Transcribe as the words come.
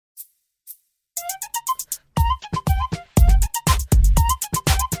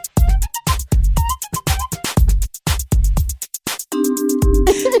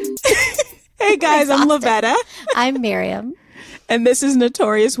guys, I'm Lavetta. I'm Miriam. And this is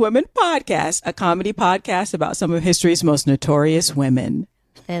Notorious Women Podcast, a comedy podcast about some of history's most notorious women.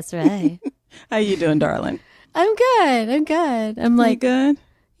 That's right. How you doing, darling? I'm good. I'm like, good?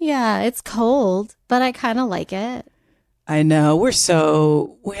 Yeah, it's cold, but I kind of like it. I know. We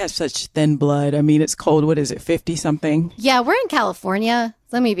have such thin blood. I mean, it's cold. What is it, 50 something? Yeah, we're in California.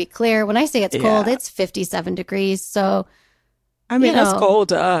 Let me be clear. When I say it's cold, it's 57 degrees. So, I mean, that's cold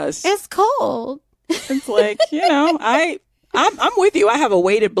to us. It's cold. It's like, I'm with you. I have a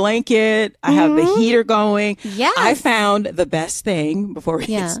weighted blanket. I have the heater going. Yeah. I found the best thing before we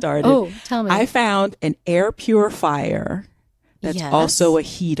get started. Oh, tell me. I found an air purifier that's also a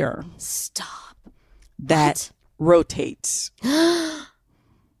heater. Stop. That rotates.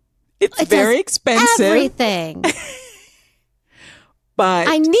 It's very expensive. Everything. But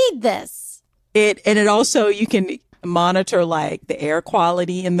I need this. It also, you can monitor like the air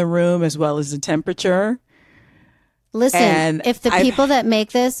quality in the room as well as the temperature. Listen, if the people that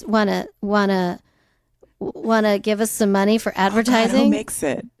make this wanna give us some money for advertising, who makes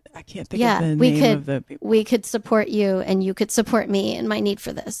it? I can't think of the name of the people. We could support you, and you could support me in my need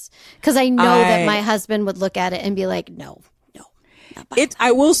for this, because I know that my husband would look at it and be like, no.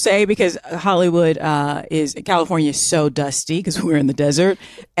 I will say, because California is so dusty because we're in the desert,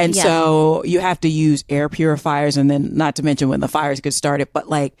 and so you have to use air purifiers, and then not to mention when the fires get started, but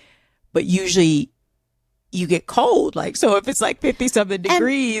usually you get cold. Like, so if it's like 50 something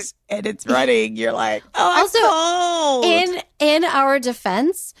degrees and it's running, you're like, oh, I'm cold. In our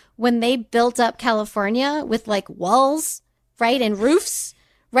defense, when they built up California with like walls, right, and roofs,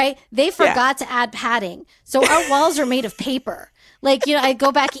 right, they forgot to add padding. So our walls are made of paper. Like, I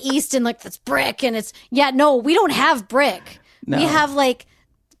go back east and like that's brick, and we don't have brick. No. We have like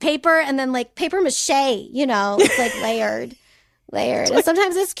paper and then like paper mache, it's like layered. And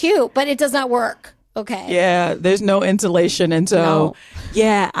sometimes it's cute, but it does not work. Okay. Yeah, there's no insulation. And so,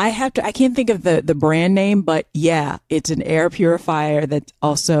 I can't think of the brand name, but it's an air purifier that's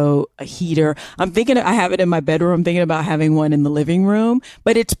also a heater. I have it in my bedroom. I'm thinking about having one in the living room,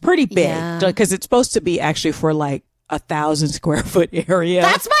 but it's pretty big because it's supposed to be actually for like 1,000 square foot area.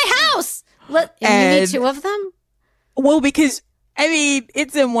 That's my house. And you need two of them? Well, because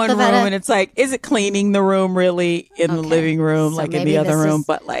it's in one room, and it's like, is it cleaning the room really in the living room, like in the other room?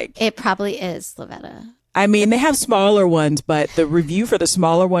 But like, it probably is, Lavetta. They have smaller ones, but the review for the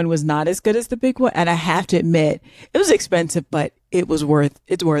smaller one was not as good as the big one. And I have to admit, it was expensive, but it's worth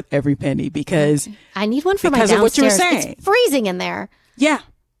every penny because I need one for my downstairs. Of what you were saying. It's freezing in there. Yeah.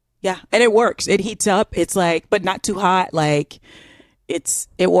 Yeah. And it works. It heats up. It's like, but not too hot. Like, it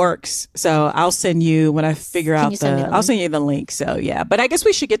works. So I'll send you when I figure out I'll send you the link. So yeah, but I guess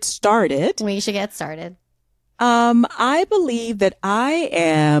we should get started. I believe that I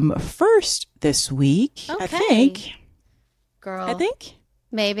am first this week. Okay. I think. Girl. I think.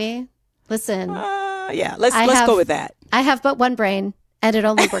 Maybe. Listen. Let's go with that. I have but one brain, and it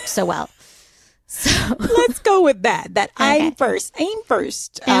only works so well. So let's go with that. Okay. I'm first.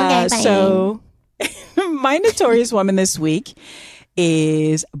 Okay, so my notorious woman this week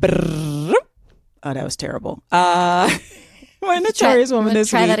is that was terrible. My notorious woman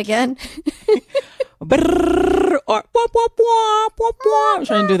this week. Try that again. I'm trying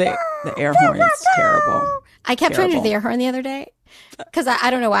to do the air horn. It's terrible. I kept trying to do the air horn the other day because I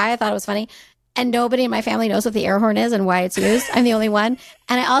don't know why. I thought it was funny. And nobody in my family knows what the air horn is and why it's used. I'm the only one.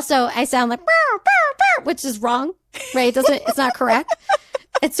 And I sound like, which is wrong, right? It's not correct.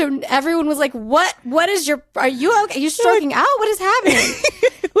 And so everyone was like, what is are you okay? Are you stroking out? What is happening?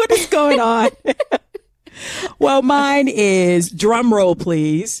 What is going on? Well, mine is, drum roll,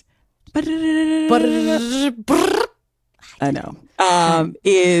 please. I know.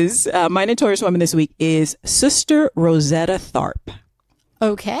 My notorious woman this week is Sister Rosetta Tharpe.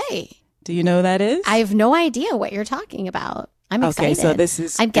 Okay. Do you know who that is? I have no idea what you're talking about. I'm excited. Okay, so this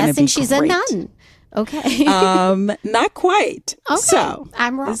is I'm guessing she's great. a nun. Okay. Not quite. Okay. So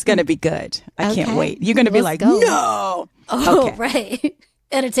I'm wrong. This is going to be good. I can't wait. You're going to be like, go. No. Oh, okay. Right.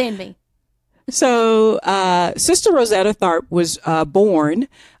 Entertain me. So, Sister Rosetta Tharpe was born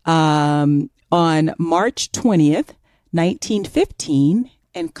on March 20th, 1915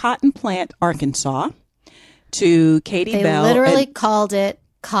 in Cotton Plant, Arkansas, to Katie Bell. They literally called it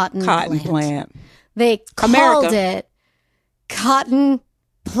Cotton Plant. They called it Cotton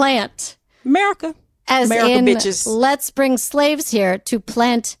Plant. America. As America, in, bitches. Let's bring slaves here to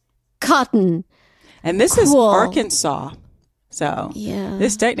plant cotton. And this is Arkansas. So yeah,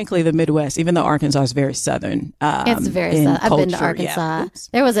 it's technically the Midwest, even though Arkansas is very southern. It's very southern. I've been to Arkansas. Yeah.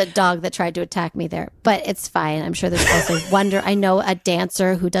 There was a dog that tried to attack me there, but it's fine. I'm sure there's also wonder. I know a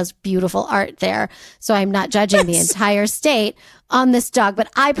dancer who does beautiful art there, so I'm not judging the entire state on this dog.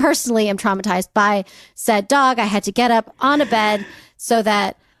 But I personally am traumatized by said dog. I had to get up on a bed so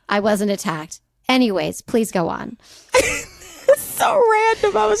that I wasn't attacked. Anyways, please go on. So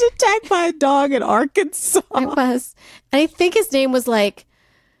random. I was attacked by a dog in Arkansas. I was. And I think his name was like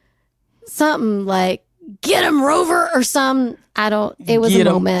something like "Get him, Rover" or some. It was a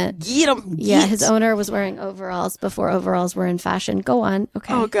moment. Get him. Yeah, his owner was wearing overalls before overalls were in fashion. Go on.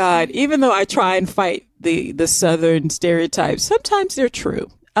 Okay. Oh God. Even though I try and fight the Southern stereotypes, sometimes they're true.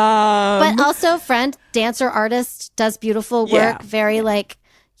 But also, friend, dancer, artist, does beautiful work. Yeah. Very like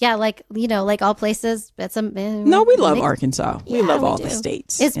all places. It's no, we love Arkansas. We love all do. the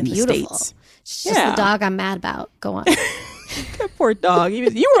states. It's in beautiful. The states. It's just the dog I'm mad about. Go on. Poor dog.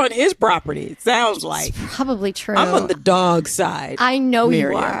 You were on his property. It sounds like. Probably true. I'm on the dog side. I know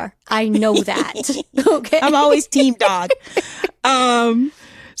Miriam. you are. I know that. Okay. I'm always team dog.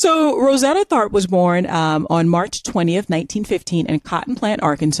 So Rosetta Tharpe was born on March 20th, 1915 in Cotton Plant,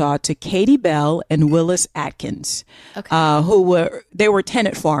 Arkansas to Katie Bell and Willis Atkins, they were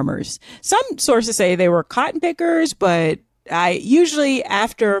tenant farmers. Some sources say they were cotton pickers, but usually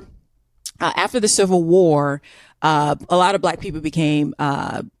after the Civil War, a lot of Black people became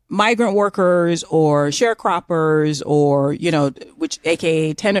migrant workers or sharecroppers or,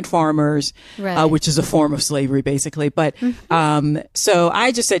 AKA tenant farmers, right. Which is a form of slavery, basically. But so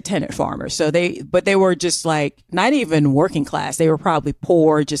I just said tenant farmers. So they were just like not even working class. They were probably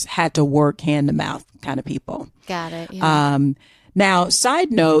poor, just had to work hand to mouth kind of people. Got it. Yeah. Now,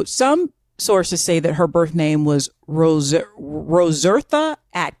 side note, some sources say that her birth name was Rosertha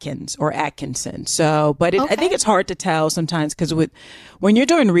Atkins or Atkinson. So, but I think it's hard to tell sometimes because when you're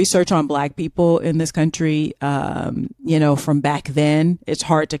doing research on Black people in this country, from back then, it's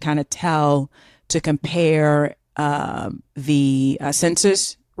hard to kind of to compare the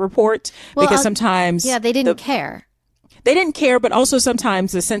census report because sometimes they didn't care. They didn't care, but also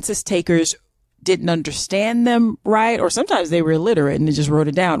sometimes the census takers didn't understand them right, or sometimes they were illiterate and they just wrote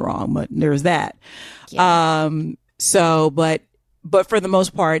it down wrong. But there's that. Yeah. But for the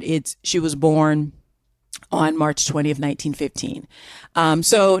most part, she was born on March 20th, 1915.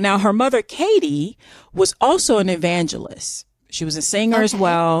 So now her mother, Katie, was also an evangelist. She was a singer as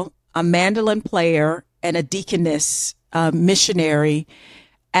well, a mandolin player, and a deaconess, missionary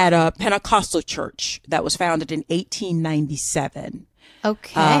at a Pentecostal church that was founded in 1897.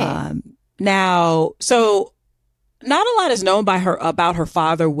 Okay. Now, so not a lot is known about her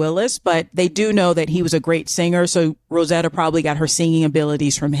father, Willis, but they do know that he was a great singer. So Rosetta probably got her singing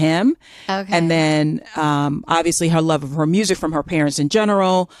abilities from him. Okay. And then, obviously her love of her music from her parents in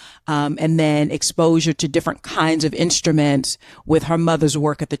general. And then exposure to different kinds of instruments with her mother's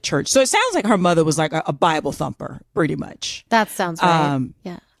work at the church. So it sounds like her mother was like a Bible thumper, pretty much. That sounds right.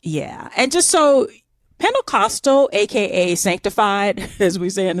 Yeah. Yeah. And just so Pentecostal, aka sanctified, as we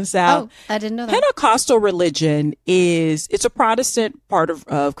say in the South. Oh, I didn't know that. Pentecostal religion it's a Protestant part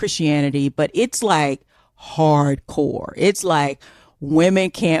of Christianity, but it's like hardcore. It's like women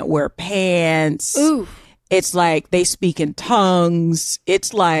can't wear pants. Ooh. It's like they speak in tongues.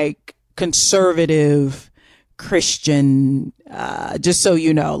 It's like conservative Christian, just so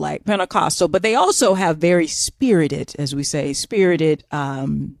you know, like Pentecostal, but they also have very spirited, as we say,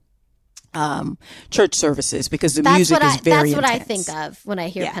 church services because the music is very That's what intense. I think of when I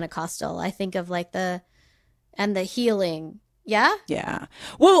hear Pentecostal. I think of like the healing. Yeah? Yeah.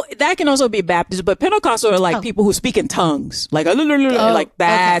 Well, that can also be Baptist, but Pentecostal are like people who speak in tongues. Like, like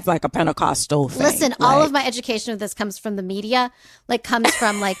that's like a Pentecostal thing. Listen, all of my education of this comes from the media. Like comes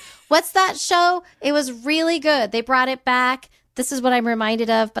from like, what's that show? It was really good. They brought it back. This is what I'm reminded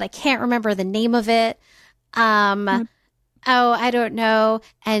of, but I can't remember the name of it. Oh, I don't know.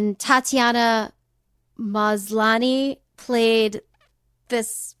 And Tatiana Maslany played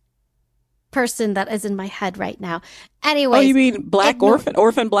this person that is in my head right now. Anyway. Oh, you mean Black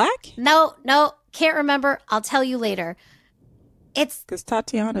Orphan Black? No, can't remember. I'll tell you later. It's because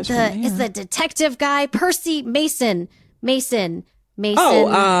Tatiana's it's the detective guy, Percy Mason. Oh,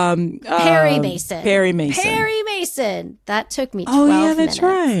 Perry Mason. Perry Mason. Perry Mason. That took me 12 minutes. Oh, yeah, that's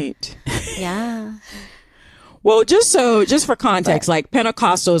right. Yeah. Well, just for context, like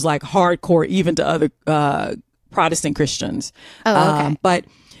Pentecostal is like hardcore even to other Protestant Christians. Oh, okay. But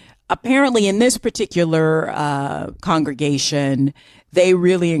apparently in this particular congregation, they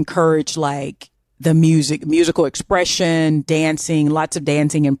really encourage like the musical expression, dancing, lots of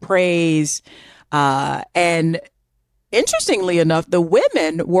dancing and praise. And interestingly enough, the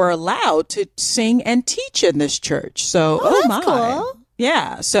women were allowed to sing and teach in this church. So, that's my. cool.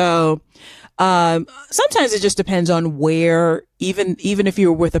 Yeah. So sometimes it just depends on where, even if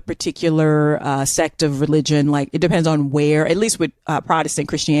you're with a particular sect of religion, like it depends on where, at least with Protestant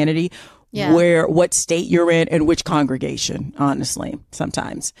Christianity, what state you're in and which congregation, honestly,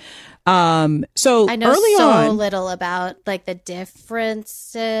 sometimes. So I know early so on, little about like the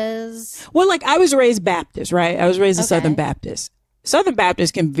differences. well, like I was raised Baptist, right? I was raised a Southern Baptist. Southern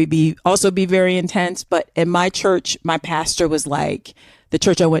Baptist can also be very intense, but in my church, my pastor was like, the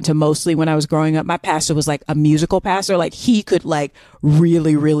church I went to mostly when I was growing up, my pastor was like a musical pastor. Like he could like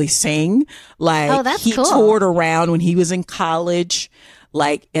really, really sing. Like he cool. toured around when he was in college,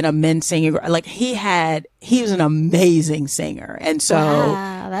 like in a men's singing. Like he was an amazing singer. And so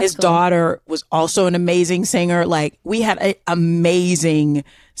his daughter was also an amazing singer. Like we had amazing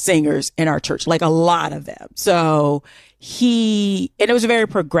singers in our church, like a lot of them. So and it was very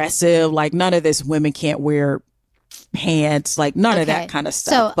progressive, like none of this women can't wear pants, like none of that kind of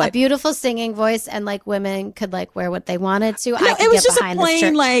stuff. So but a beautiful singing voice and like women could like wear what they wanted to. it was just a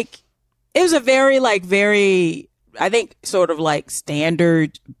plain like, it was a very I think sort of like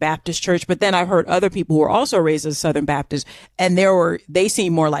standard Baptist church. But then I've heard other people who were also raised as Southern Baptist, and they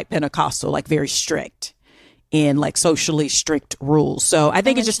seem more like Pentecostal, like very strict in like socially strict rules. So I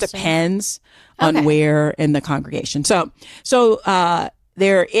think it just depends on where in the congregation. So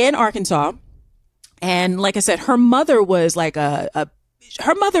they're in Arkansas. And like I said, her mother was like her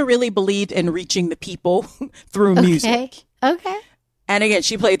mother really believed in reaching the people through music. Okay. And again,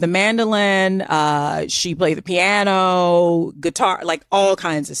 she played the mandolin, she played the piano, guitar, like all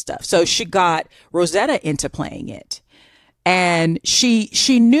kinds of stuff. So she got Rosetta into playing it. And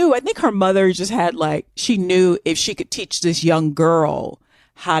she knew, I think her mother just had like, she knew if she could teach this young girl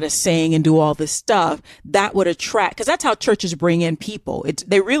how to sing and do all this stuff, that would attract, because that's how churches bring in people.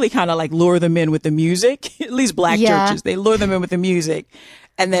 They really kind of like lure them in with the music, at least black churches. They lure them in with the music.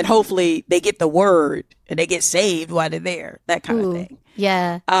 And then hopefully they get the word and they get saved while they're there, that kind of thing.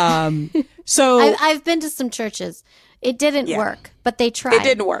 Yeah. So I've been to some churches. It didn't work, but they tried. It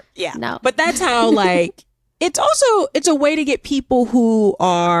didn't work. Yeah. No. But that's how like, it's a way to get people who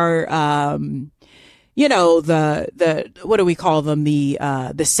are, the what do we call them?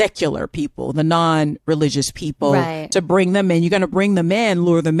 The secular people, the non-religious people, to bring them in. You're going to bring them in,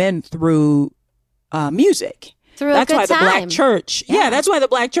 lure them in through music. That's why the black church, that's why the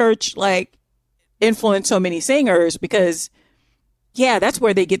black church like influenced so many singers, because that's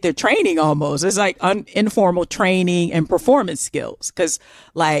where they get their training almost. It's like informal training and performance skills. Cause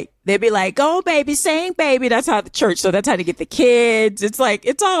like they'd be like, go baby, sing baby. That's how the church. So that's how they get the kids. It's like,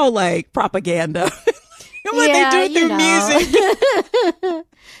 it's all like propaganda. What they do through music.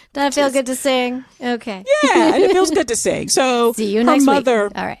 Does it feel good to sing? Okay. Yeah, it feels good to sing. So see you next week. All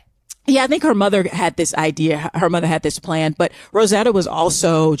right. Yeah, I think her mother had this idea. Her mother had this plan, but Rosetta was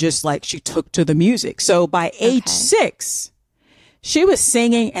also just like, she took to the music. So by age 6, she was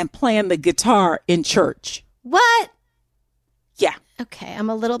singing and playing the guitar in church. What? Yeah. Okay.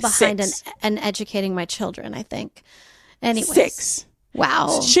 I'm a little behind in educating my children, I think. Anyways. 6.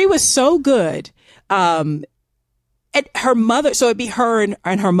 Wow. She was so good. And her mother, so it'd be her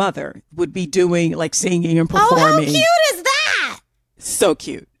and her mother would be doing like singing and performing. Oh, how cute is that? So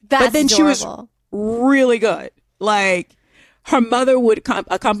cute. That's but then adorable. She was really good. Like her mother would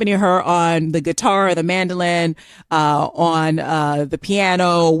accompany her on the guitar or the mandolin, on the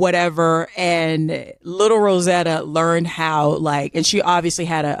piano, whatever. And little Rosetta learned how and she obviously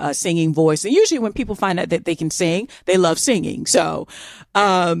had a singing voice. And usually when people find out that they can sing, they love singing. So,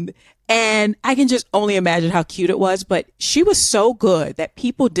 and I can just only imagine how cute it was, but she was so good that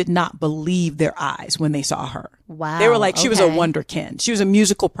people did not believe their eyes when they saw her. Wow. They were like, she was a wonderkind. She was a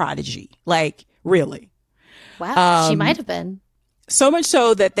musical prodigy. Like, really. Wow. She might have been. So much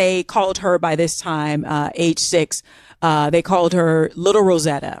so that they called her by this time, age 6, they called her Little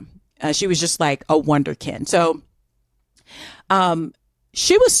Rosetta. She was just like a wonderkind. So,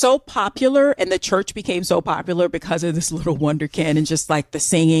 she was so popular and the church became so popular because of this little wonderkind and just like the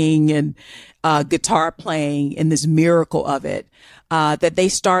singing and guitar playing and this miracle of it, that they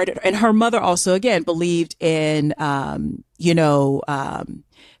started. And her mother also, again, believed in,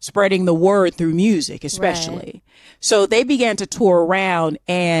 spreading the word through music, especially. Right. So they began to tour around,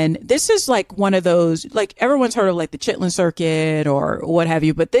 and this is like one of those, like everyone's heard of like the Chitlin circuit or what have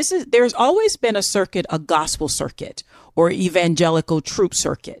you, but there's always been a circuit, a gospel circuit or evangelical troop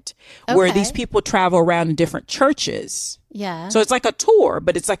circuit, where these people travel around in different churches. Yeah. So it's like a tour,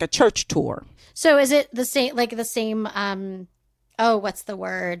 but it's like a church tour. So is it the same, what's the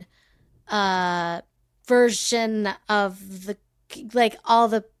word? version of the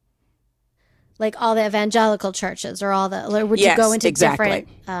all the evangelical churches, or would you go into different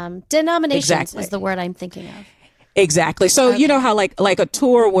denominations is the word I'm thinking of. Exactly. So you know how like a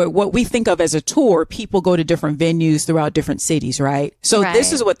tour, what we think of as a tour, people go to different venues throughout different cities, right? So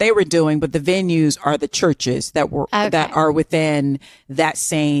this is what they were doing, but the venues are the churches that are within that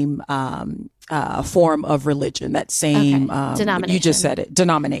same form of religion, that same denomination. You just said it,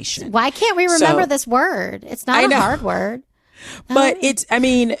 denomination. Why can't we remember this word? It's not a hard word. But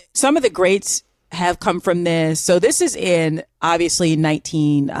some of the greats have come from this. So this is in obviously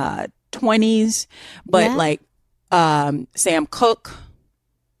 1920s, but Sam Cooke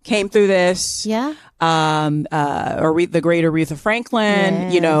came through this. Yeah. The great Aretha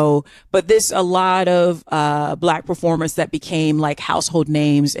Franklin, but a lot of Black performers that became like household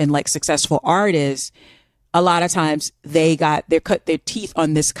names and like successful artists, a lot of times they cut their teeth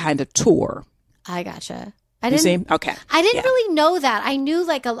on this kind of tour. I gotcha. Okay. I didn't really know that. I knew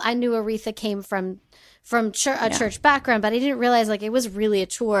Aretha came from church background, but I didn't realize like it was really a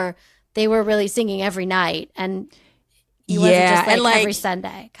tour. They were really singing every night, and it wasn't just like every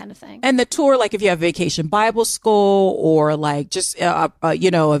Sunday kind of thing. And the tour, like if you have Vacation Bible School or like just a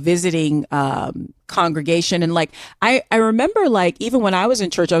visiting congregation, and like I remember like even when I was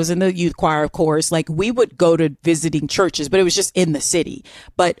in church, I was in the youth choir, of course. Like we would go to visiting churches, but it was just in the city.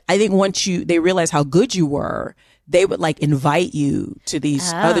 But I think once they realized how good you were, they would like invite you to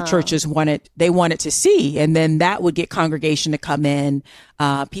these other churches they wanted to see. And then that would get congregation to come in,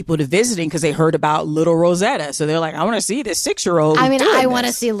 people to visiting because they heard about little Rosetta. So they're like, I want to see this 6-year-old. I mean, I want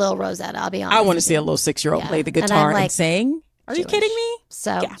to see little Rosetta. I'll be honest. I want to see a little 6-year-old play the guitar and sing. Are you kidding me?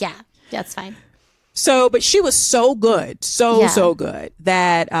 So yeah, that's fine. So, but she was so good, so good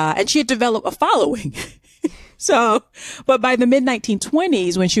that, and she had developed a following. So, but by the mid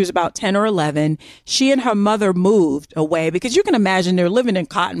 1920s, when she was about 10 or 11, she and her mother moved away because you can imagine they're living in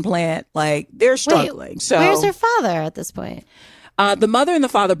cotton plant, like they're struggling. So where's her father at this point? The mother and the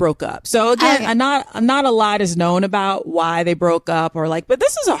father broke up. So again, not a lot is known about why they broke up but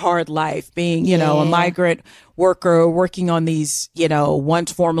this is a hard life being, a migrant worker working on these,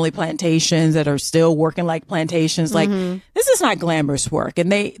 once formerly plantations that are still working like plantations. Like this is not glamorous work.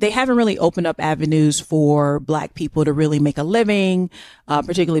 And they haven't really opened up avenues for Black people to really make a living,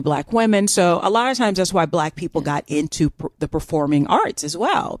 particularly Black women. So a lot of times that's why Black people got into the performing arts as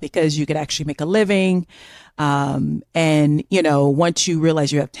well, because you could actually make a living. And once you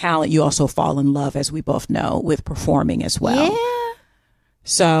realize you have talent, you also fall in love, as we both know, with performing as well. Yeah.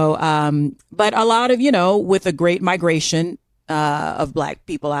 So, but a lot of, with a great migration, of Black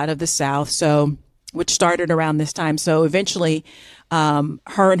people out of the South. So, which started around this time. So eventually,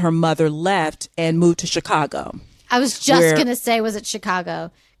 her and her mother left and moved to Chicago. I was just going to say, was it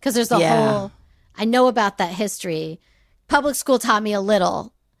Chicago? Because there's whole, I know about that history. Public school taught me a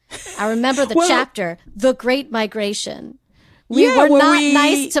little. I remember the chapter, The Great Migration. We were not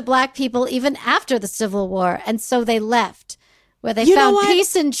nice to Black people even after the Civil War. And so they left, where they found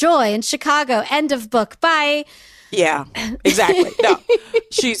peace and joy in Chicago. End of book. Bye. Yeah, exactly. No,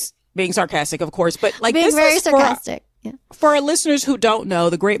 she's being sarcastic, of course. But like being very sarcastic. For our listeners who don't know,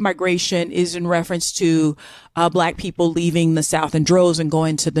 the Great Migration is in reference to Black people leaving the South in droves and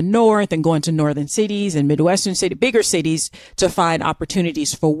going to the North and going to northern cities and Midwestern bigger cities to find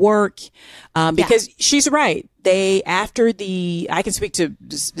opportunities for work. Because she's right. I can speak to,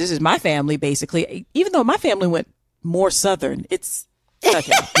 this is my family, basically, even though my family went more Southern. It's,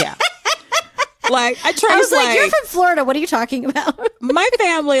 okay, yeah. Like, I was like, you're from Florida. What are you talking about? My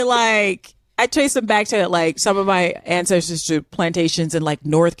family, like, I trace them back to like some of my ancestors to plantations in like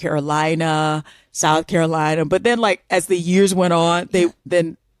North Carolina, South Carolina. But then like as the years went on, they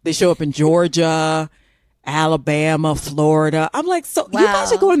show up in Georgia, Alabama, Florida. I'm like, so you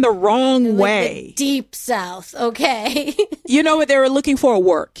guys are going the wrong way. The deep South. Okay. You know what? They were looking for?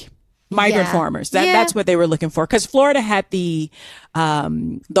 Work. Migrant farmers. That's what they were looking for. Because Florida had the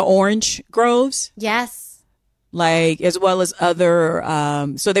orange groves. Yes. Like, as well as other,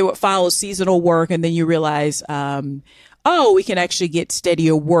 so they would follow seasonal work, and then you realize, we can actually get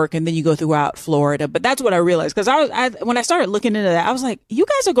steadier work, and then you go throughout Florida. But that's what I realized, because when I started looking into that, I was like, you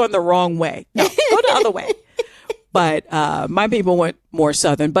guys are going the wrong way. No, go the other way. But my people went more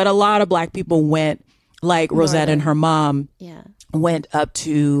Southern, but a lot of Black people went, like Rosetta and her mom, went up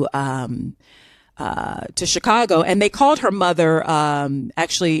to Chicago, and they called her mother,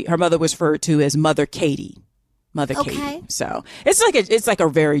 actually, her mother was referred to as Mother Katie. Katie. So it's like a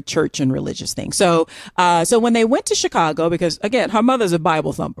very church and religious thing. So when they went to Chicago, because again, her mother's a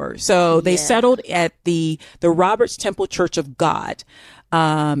Bible thumper. So they settled at the Roberts Temple Church of God.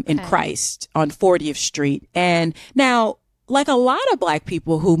 in Christ on 40th Street. And now, like a lot of Black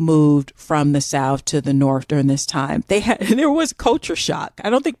people who moved from the South to the North during this time, there was culture shock. I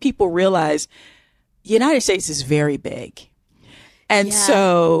don't think people realize the United States is very big. And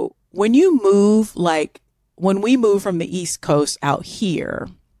so when you move, like when we move from the East Coast out here,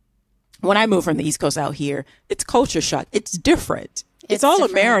 when I moved from the East Coast out here, it's culture shock. It's different. It's all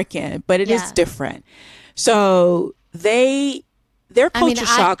different. American, but it is different. So their culture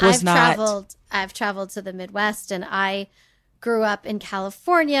shock was not. I've traveled to the Midwest, and I grew up in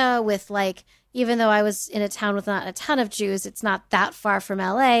California with, like, even though I was in a town with not a ton of Jews, it's not that far from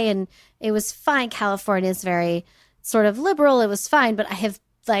LA, and it was fine. California is very sort of liberal. It was fine, but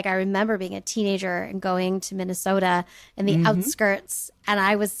I remember being a teenager and going to Minnesota in the outskirts, and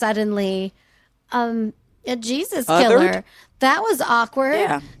I was suddenly a Jesus killer. That was awkward.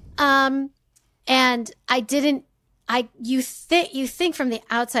 Yeah. And you think from the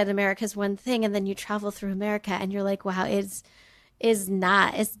outside America is one thing, and then you travel through America and you're like, wow, it's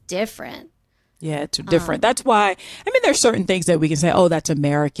different. Yeah, it's different. That's why, there's certain things that we can say, oh, that's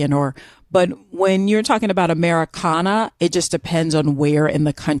American, but when you're talking about Americana, it just depends on where in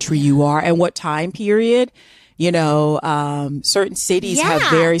the country you are and what time period. Certain cities have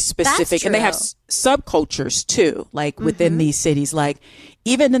very specific, and they have subcultures too, like within these cities, like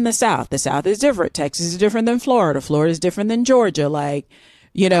even in the South is different. Texas is different than Florida. Florida is different than Georgia. Like,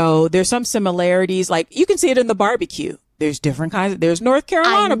 there's some similarities. Like you can see it in the barbecue. There's different kinds. There's North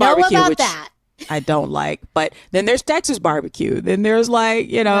Carolina barbecue, which I don't like. But then there's Texas barbecue. Then there's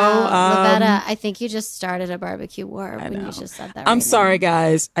Lavetta, I think you just started a barbecue war when you just said that. I'm sorry,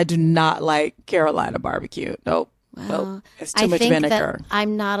 guys. I do not like Carolina barbecue. Nope. Well, nope. It's too much vinegar. That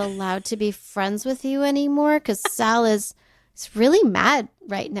I'm not allowed to be friends with you anymore because Sal is really mad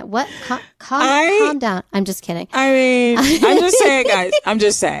right now. What? Calm down. I'm just kidding. I'm just saying, guys. I'm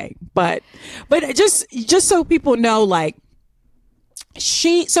just saying. But just so people know, like,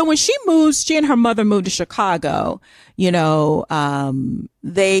 when she and her mother moved to Chicago, they go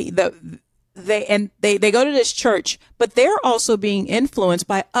to this church, but they're also being influenced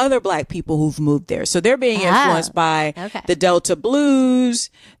by other Black people who've moved there. So they're being influenced by the Delta blues.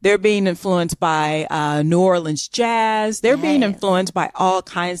 They're being influenced by New Orleans jazz. They're being influenced by all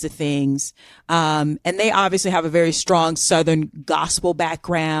kinds of things. And they obviously have a very strong Southern gospel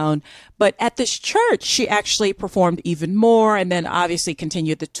background. But at this church, she actually performed even more and then obviously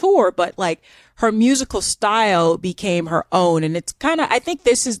continued the tour. But like her musical style became her own. And it's kind of, I think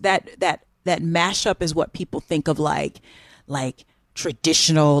this is that mashup is what people think of like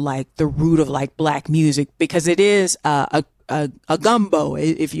traditional, like the root of like Black music, because it is a gumbo,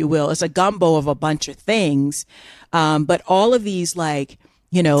 if you will. It's a gumbo of a bunch of things. But all of these, like,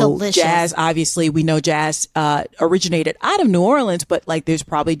 delicious. Jazz, obviously we know jazz originated out of New Orleans, but like there's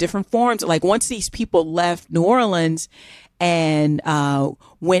probably different forms. Like once these people left New Orleans and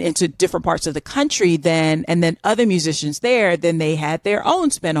went into different parts of the country, and then other musicians there, then they had their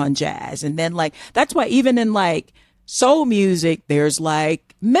own spin on jazz. And then like, that's why even in like soul music, there's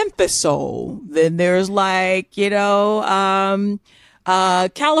like Memphis soul, then there's like,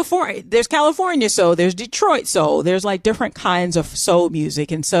 California, there's California soul, there's Detroit soul, there's like different kinds of soul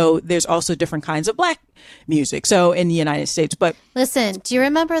music. And so there's also different kinds of Black music. So in the United States, but listen, do you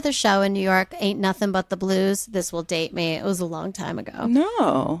remember the show in New York, Ain't Nothing But the Blues? This will date me. It was a long time ago.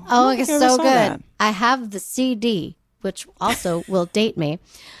 No. Oh, it's so good. That. I have the CD, which also will date me.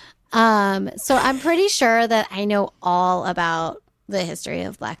 So I'm pretty sure that I know all about the history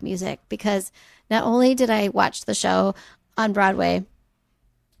of Black music because not only did I watch the show on Broadway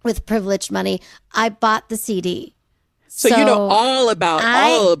with privileged money, I bought the CD. So you know all about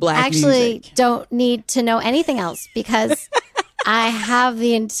all of Black music. I actually don't need to know anything else because I have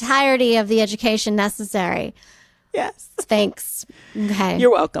the entirety of the education necessary. Yes. Thanks. Okay.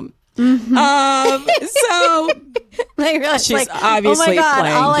 You're welcome. Mm-hmm. So she's obviously oh my God,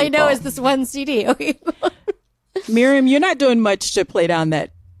 playing all people. I know is this one CD. Okay. Miriam, you're not doing much to play down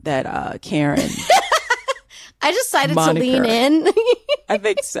that Karen. I decided moniker. To lean in. I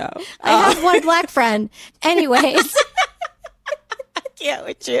think so. I have one Black friend. Anyways. I can't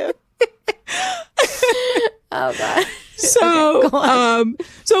with you. Oh God. So,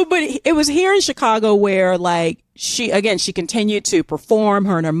 but it was here in Chicago where like she continued to perform,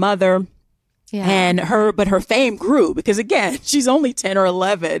 her and her mother. Yeah. And her fame grew because again, she's only 10 or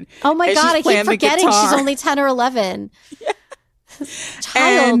 11. Oh my God, I keep forgetting she's only 10 or 11. Yeah.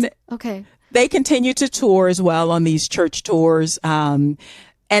 Child. Okay. They continued to tour as well on these church tours. But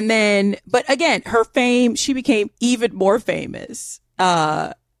again, her fame, she became even more famous.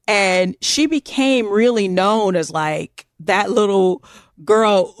 And she became really known as like that little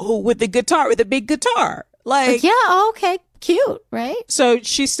girl who with the guitar, with the big guitar. Like, yeah, okay, cute, right? So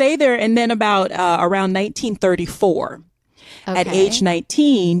she stayed there, and then about around 1934, at age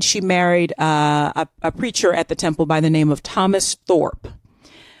 19, she married a preacher at the temple by the name of Thomas Thorpe.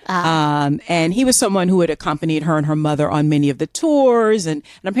 And he was someone who had accompanied her and her mother on many of the tours. And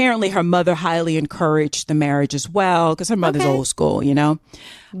apparently her mother highly encouraged the marriage as well, because her mother's old school, you know.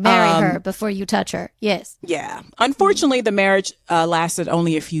 Marry her before you touch her. Yes. Yeah. Unfortunately, the marriage lasted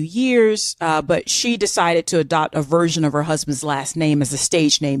only a few years, but she decided to adopt a version of her husband's last name as a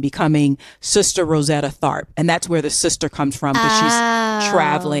stage name, becoming Sister Rosetta Tharpe. And that's where the sister comes from, because she's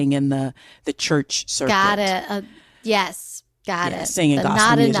traveling in the church circuit. Got it. Yes. Got it. Singing gospel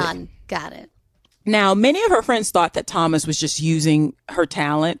not music. a nun. Got it. Now, many of her friends thought that Thomas was just using her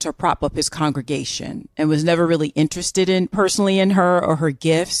talent to prop up his congregation and was never really interested personally in her or her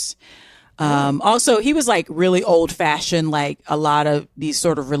gifts. Also, he was like really old fashioned, like a lot of these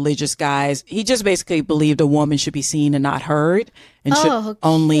sort of religious guys. He just basically believed a woman should be seen and not heard, and should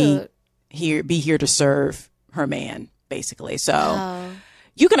only be here to serve her man, basically. So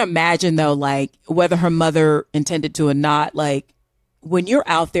you can imagine, though, like whether her mother intended to or not, like when you're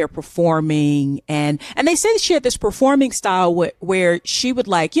out there performing, and they say she had this performing style where she would,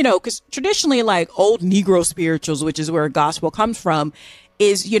 like, you know, because traditionally, like old Negro spirituals, which is where gospel comes from,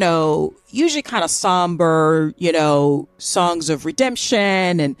 is, you know, usually kind of somber, you know, songs of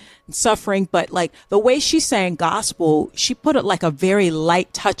redemption and suffering. But like the way she sang gospel, she put it like a very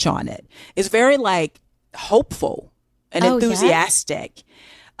light touch on it. It's very like hopeful and enthusiastic.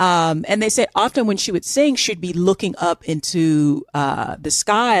 And they said often when she would sing, she'd be looking up into the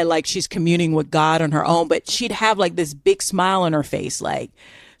sky like she's communing with God on her own, but she'd have like this big smile on her face. Like,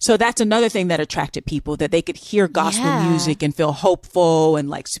 so that's another thing that attracted people, that they could hear gospel music and feel hopeful and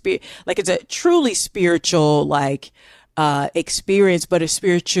like like it's a truly spiritual like experience, but a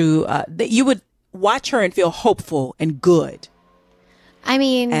spiritual that you would watch her and feel hopeful and good. I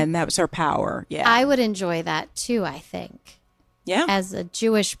mean, and that was her power. Yeah, I would enjoy that too, I think. Yeah. As a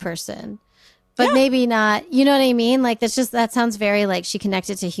Jewish person, but maybe not, you know what I mean? Like that sounds very like she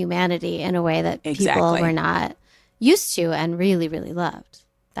connected to humanity in a way that people were not used to and really, really loved.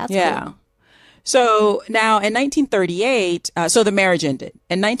 That's cool. So now in 1938, so the marriage ended.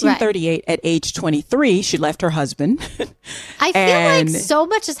 In 1938, at age 23, she left her husband. I feel like so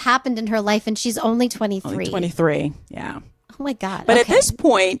much has happened in her life and she's only 23. Only 23, yeah. Oh my God. But at this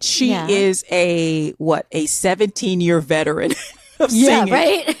point, she is a 17-year veteran of singing. Yeah,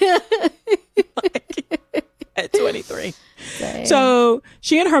 right? At 23. Dang. So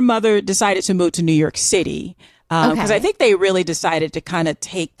she and her mother decided to move to New York City. Because I think they really decided to kind of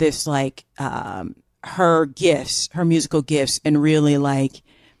take this, like, her gifts, her musical gifts, and really, like,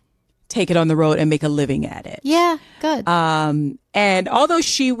 take it on the road and make a living at it. Yeah, good. And although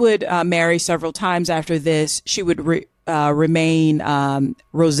she would marry several times after this, she would remain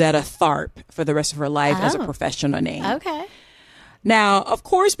Rosetta Tharpe for the rest of her life as a professional name. Okay. Now, of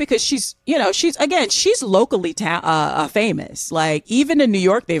course, because she's locally famous. Like, even in New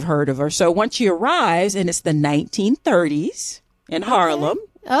York, they've heard of her. So once she arrives, and it's the 1930s in Harlem.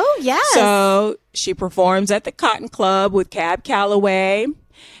 Oh, yes. So she performs at the Cotton Club with Cab Calloway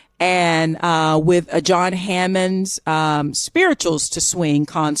and with a John Hammond's Spirituals to Swing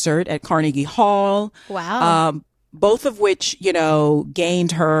concert at Carnegie Hall. Wow. Both of which, you know,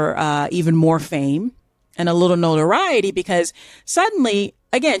 gained her even more fame and a little notoriety, because suddenly,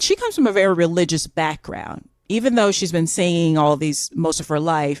 again, she comes from a very religious background, even though she's been singing all these most of her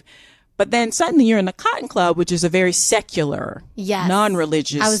life. But then suddenly you're in the Cotton Club, which is a very secular,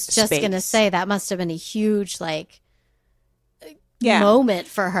 non-religious I was just going to say that must have been a huge, like, moment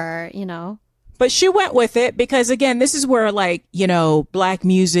for her, you know. But she went with it because, again, this is where, like, you know, Black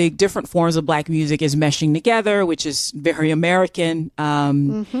music, different forms of Black music is meshing together, which is very American.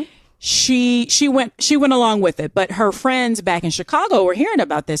 She went along with it, but her friends back in Chicago were hearing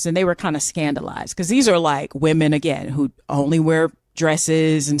about this and they were kind of scandalized, because these are like women, again, who only wear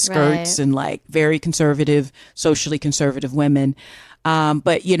dresses and skirts and like very conservative, socially conservative women.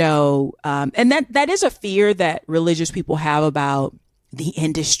 But, you know, and that is a fear that religious people have about the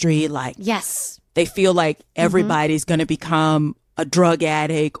industry. Like, they feel like everybody's going to become a drug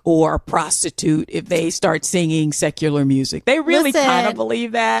addict or a prostitute if they start singing secular music. They really kind of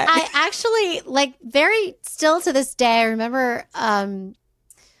believe that. I actually, like, very still to this day, I remember a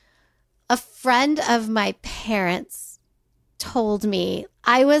friend of my parents told me,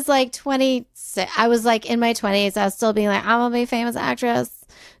 I was like 26. I was like in my 20s. I was still being like, I'm going to be a famous actress.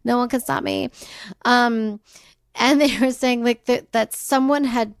 No one can stop me. And they were saying like that someone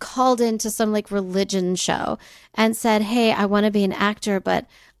had called into some like religion show and said, hey, I want to be an actor, but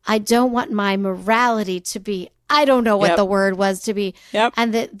I don't want my morality to be, I don't know what the word was, to be. Yep.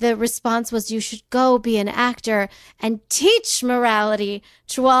 And the response was, you should go be an actor and teach morality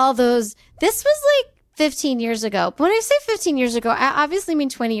to all those. This was like 15 years ago. But when I say 15 years ago, I obviously mean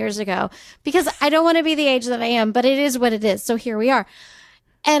 20 years ago, because I don't want to be the age that I am, but it is what it is. So here we are.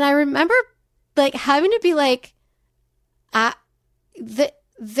 And I remember like having to be like, no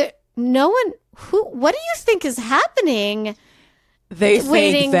one what do you think is happening? They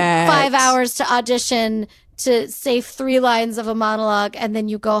waiting think that 5 hours to audition to say 3 lines of a monologue and then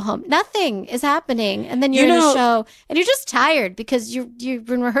you go home. Nothing is happening. And then you're in a show and you're just tired because you've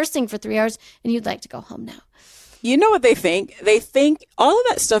been rehearsing for 3 hours and you'd like to go home now. You know what they think? They think all of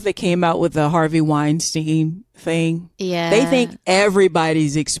that stuff that came out with the Harvey Weinstein thing. Yeah. They think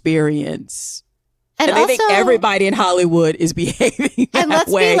everybody's experience. And they also, think everybody in Hollywood is behaving that and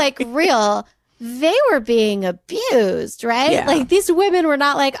let's way. be like real. They were being abused, right? Yeah. Like these women were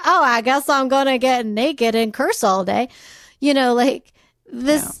not like, oh, I guess I'm going to get naked and curse all day. You know, like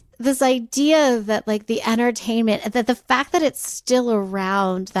this idea that like the entertainment, that the fact that it's still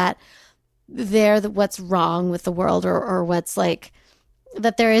around, that what's wrong with the world or what's like,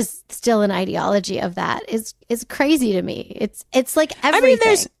 that there is still an ideology of that is crazy to me. It's like everything.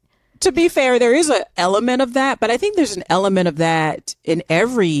 I mean, to be fair, there is an element of that, but I think there's an element of that in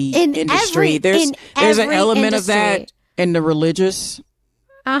every industry. There's an element of that in the religious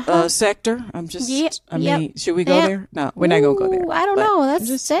sector. Should we go there? No, we're not going to go there. I don't know.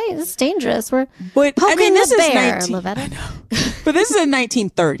 That's dangerous. We're poking this the bear, but this is the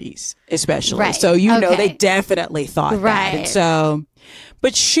 1930s, especially. Right. So, they definitely thought that. And so,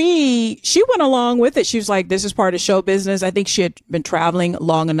 but she went along with it. She was like, this is part of show business. I think she had been traveling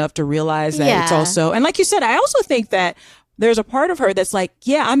long enough to realize that it's also, and like you said, I also think that there's a part of her that's like,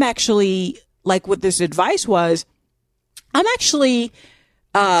 yeah, I'm actually, like what this advice was, I'm actually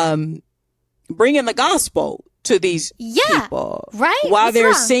bringing the gospel to these people, right? While What's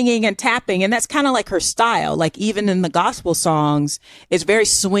they're wrong? singing and tapping. And that's kind of like her style. Like even in the gospel songs, it's very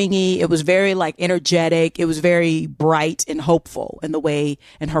swingy. It was very like energetic. It was very bright and hopeful in the way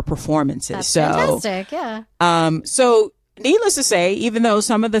in her performances. That's fantastic. Yeah. So needless to say, even though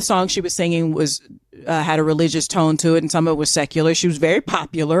some of the songs she was singing was had a religious tone to it and some of it was secular, she was very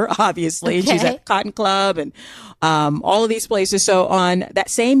popular, obviously. Okay. She's at Cotton Club and all of these places. So on that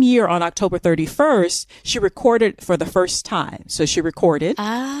same year, on October 31st, she recorded for the first time. So she recorded.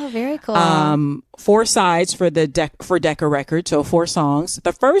 Oh, very cool. 4 sides for for Decca Records. So 4 songs.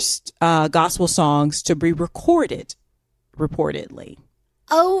 The first gospel songs to be recorded, reportedly.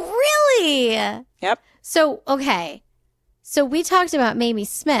 Oh, really? Yep. So, okay. So we talked about Mamie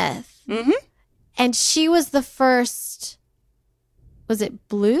Smith. Mm-hmm. And she was the first, was it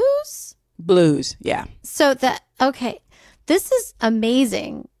blues? Blues, yeah. So okay, this is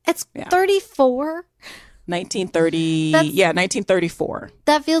amazing. It's 34? 1930, 1934.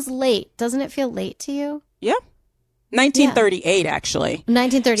 That feels late. Doesn't it feel late to you? Yeah. 1938, actually.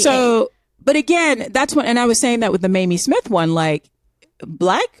 1938. So, but again, that's when, and I was saying that with the Mamie Smith one, like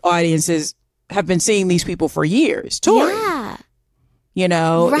Black audiences have been seeing these people for years, touring.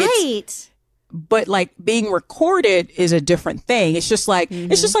 Yeah. Right. But like being recorded is a different thing. It's just like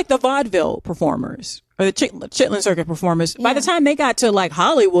it's just like the vaudeville performers or the Chitlin Circuit performers. Yeah. By the time they got to like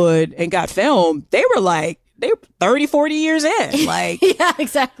Hollywood and got filmed, they were 30, 40 years in. Like yeah,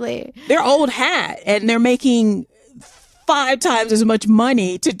 exactly. They're old hat and they're making 5 times as much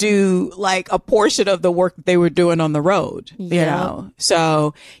money to do like a portion of the work that they were doing on the road.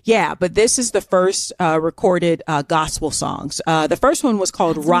 So yeah, but this is the first recorded gospel songs. The first one was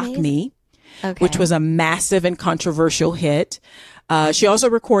called Rock Me. Okay. Which was a massive and controversial hit. She also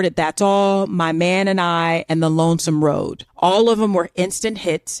recorded That's All, My Man and I, and The Lonesome Road. All of them were instant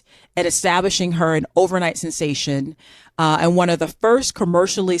hits and establishing her an overnight sensation and one of the first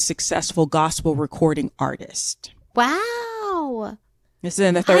commercially successful gospel recording artists. Wow. This is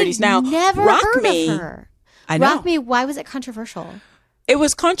in the 30s. Now, never Rock heard Me, of her. I know. Rock Me, why was it controversial? It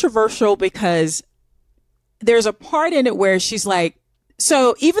was controversial because there's a part in it where she's like,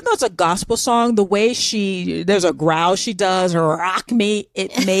 so even though it's a gospel song, the way there's a growl she does, rock me,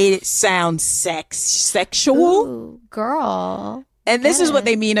 it made it sound sexual. Ooh, girl. And this is what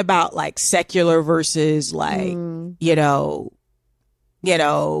they mean about like secular versus like,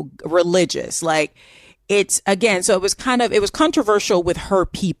 religious. Like it's again, so it was controversial with her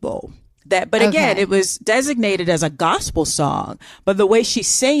people. But again, it was designated as a gospel song, but the way she's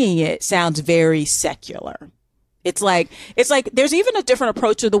singing it sounds very secular. It's like there's even a different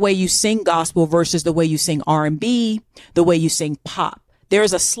approach to the way you sing gospel versus the way you sing R&B, the way you sing pop.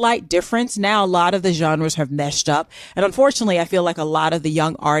 There's a slight difference. Now, a lot of the genres have meshed up. And unfortunately, I feel like a lot of the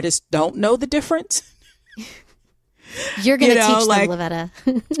young artists don't know the difference. You're going to teach them, Lavetta.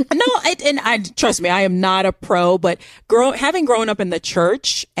 No, trust me, I am not a pro, but having grown up in the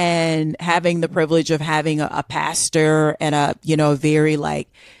church and having the privilege of having a pastor and a very like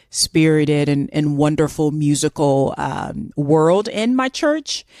spirited and wonderful musical world in my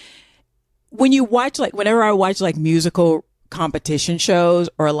church, whenever I watch like musical competition shows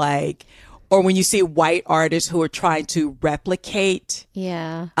or when you see white artists who are trying to replicate,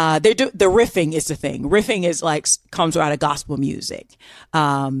 the riffing is the thing. Riffing is like comes out of gospel music,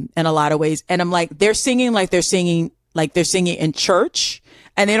 in a lot of ways. And I'm like, they're singing in church,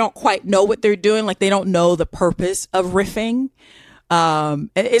 and they don't quite know what they're doing. Like they don't know the purpose of riffing.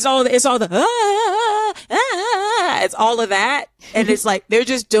 It's all the it's all of that, and it's like they're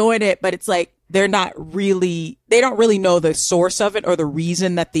just doing it, but it's like they don't really know the source of it or the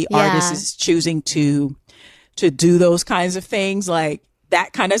reason that the artist is choosing to do those kinds of things. Like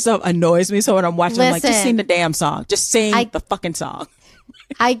that kind of stuff annoys me. So when I'm watching, I'm like, just sing the damn song. Just sing the fucking song.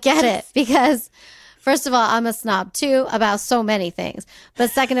 I get it, because first of all, I'm a snob too about so many things. But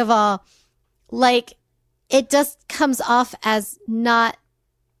second of all, like it just comes off as not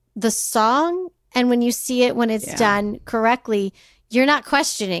the song. And when you see it, when it's done correctly, you're not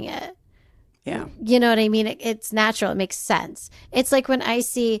questioning it. Yeah. You know what I mean? It's natural. It makes sense. It's like when I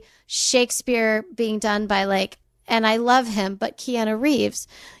see Shakespeare being done by and I love him, but Keanu Reeves,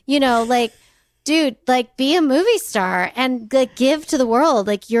 dude, be a movie star and give to the world.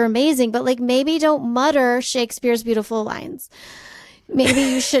 You're amazing, but maybe don't mutter Shakespeare's beautiful lines. Maybe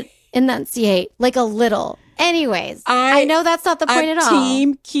you should enunciate a little. Anyways, I know that's not the point at all.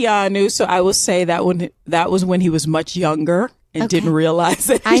 Team Keanu, so I will say that was when he was much younger. And didn't realize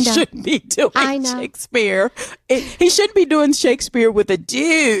that he shouldn't be doing Shakespeare. He shouldn't be doing Shakespeare with a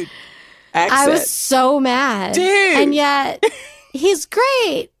dude accent. I was so mad. Dude. And yet, he's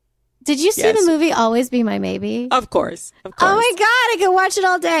great. Did you see the movie Always Be My Maybe? Of course. Oh my God, I could watch it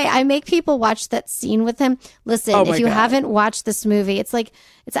all day. I make people watch that scene with him. Listen, if you haven't watched this movie, it's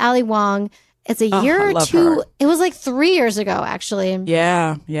Ali Wong. It's a year or two. Her. It was 3 years ago, actually.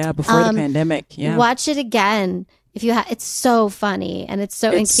 Yeah, before the pandemic. Yeah. Watch it again. If you it's so funny, and and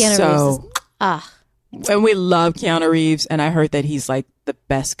Keanu Reeves is, and we love Keanu Reeves, and I heard that he's the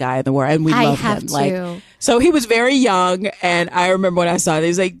best guy in the world, and we love him. Too. So he was very young, and I remember when I saw it, he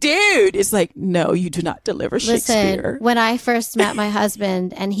was like, "Dude," it's like, "No, you do not deliver Shakespeare." Listen, when I first met my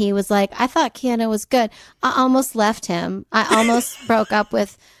husband, and he was like, "I thought Keanu was good," I almost left him. I almost broke up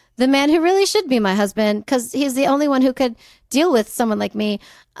with the man who really should be my husband, because he's the only one who could deal with someone like me.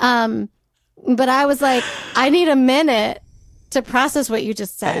 But I was like, I need a minute to process what you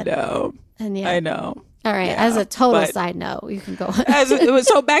just said. I know. And I know. All right. As a total side note, you can go on.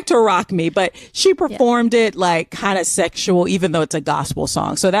 So back to Rock Me, but she performed it kind of sexual, even though it's a gospel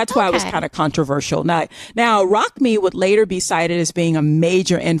song. So that's why it was kind of controversial. Now, Rock Me would later be cited as being a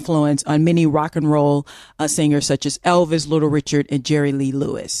major influence on many rock and roll singers such as Elvis, Little Richard, and Jerry Lee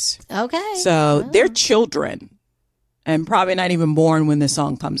Lewis. Okay. So they're children. And probably not even born when the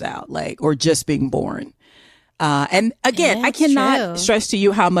song comes out, or just being born. And again, I cannot stress to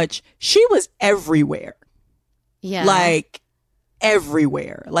you how much she was everywhere. Yeah.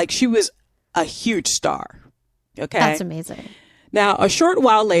 Everywhere. She was a huge star. Okay. That's amazing. Now, a short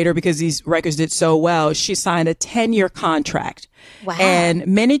while later, because these records did so well, she signed a 10-year contract. Wow. And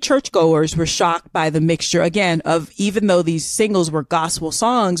many churchgoers were shocked by the mixture, again, of even though these singles were gospel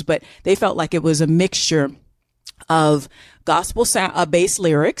songs, but they felt like it was a mixture of gospel bass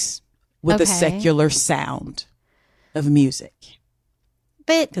lyrics with a secular sound of music.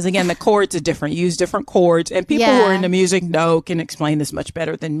 But because again, the chords are different. You use different chords, and people who are into music can explain this much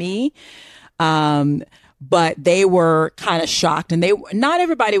better than me. But they were kind of shocked, and not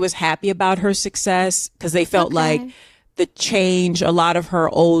everybody was happy about her success, because they felt like the change, a lot of her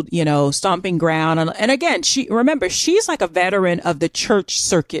old, stomping ground. And again, she's like a veteran of the church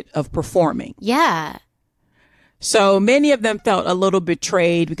circuit of performing. Yeah. So many of them felt a little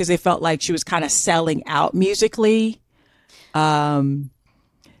betrayed because they felt like she was kind of selling out musically. And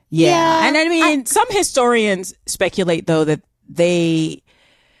I mean, some historians speculate, though, that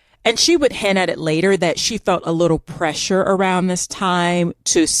and she would hint at it later, that she felt a little pressure around this time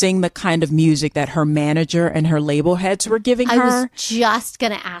to sing the kind of music that her manager and her label heads were giving her. I was just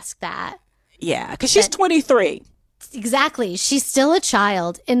going to ask that. Yeah, because she's 23. Exactly. She's still a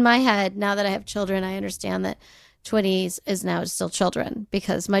child. In my head, now that I have children, I understand that 20s is now still children,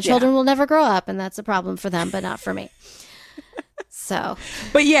 because my children will never grow up, and that's a problem for them, but not for me. So,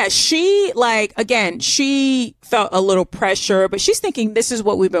 but yeah, she she felt a little pressure, but she's thinking this is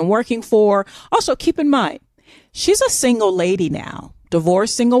what we've been working for. Also, keep in mind, she's a single lady now,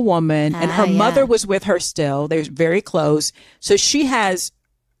 divorced single woman, and her mother was with her still. They're very close. So she has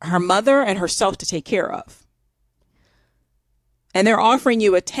her mother and herself to take care of. And they're offering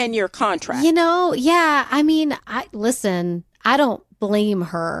you a 10-year contract. You know, yeah. I mean, I don't blame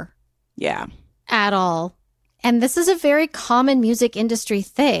her. Yeah. At all. And this is a very common music industry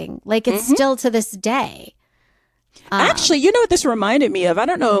thing. Like, it's still to this day. Actually, you know what this reminded me of? I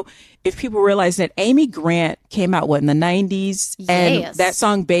don't know if people realize that Amy Grant came out, in the 90s? Yes. And that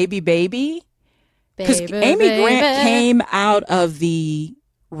song, Baby, Baby? Because Amy Grant came out of the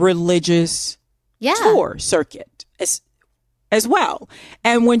religious tour circuit as well.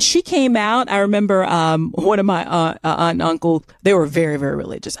 And when she came out, I remember one of my aunt and uncle, they were very, very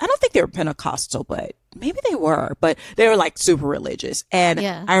religious. I don't think they were Pentecostal, but maybe they were. But they were like super religious. And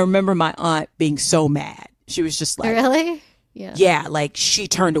I remember my aunt being so mad. She was just like, really? Yeah, like she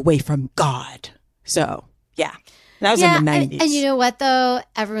turned away from God. So, yeah. That was in the 90s. And you know what, though?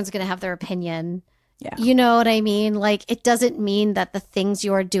 Everyone's going to have their opinion. Yeah. You know what I mean? Like, it doesn't mean that the things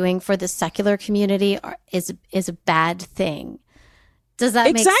you are doing for the secular community is a bad thing. Does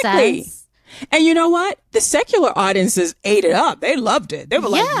that make sense? And you know what? The secular audiences ate it up. They loved it. They were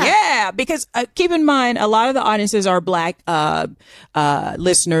like, yeah, because keep in mind, a lot of the audiences are black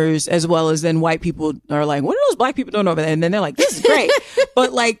listeners, as well as then white people are like, what are those black people doing over there? And then they're like, this is great.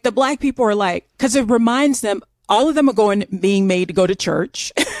 But like the black people are like, because it reminds them, all of them are being made to go to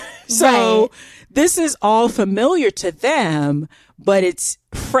church. So this is all familiar to them, but it's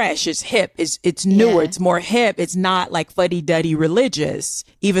fresh, it's hip, it's newer, it's more hip. It's not like fuddy-duddy religious,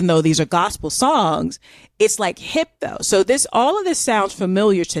 even though these are gospel songs. It's like hip though. So all of this sounds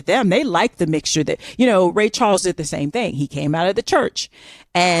familiar to them. They like the mixture that, Ray Charles did the same thing. He came out of the church.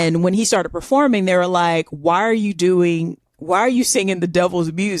 And when he started performing, they were like, why are you singing the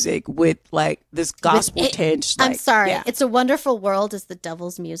devil's music with like this gospel tinge? I'm sorry. Yeah. It's a Wonderful World is the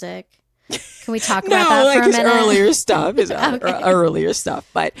devil's music. Can we talk about that for a minute? Earlier stuff is earlier stuff.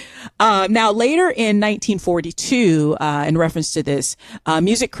 But now later in 1942, in reference to this,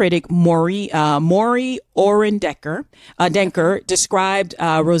 music critic Maury Denker described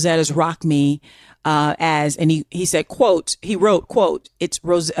Rosetta's Rock Me as, and he said, quote, he wrote, quote, it's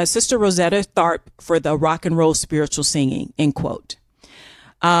Sister Rosetta Tharpe for the rock and roll spiritual singing, end quote.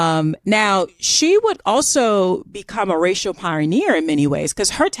 Now she would also become a racial pioneer in many ways because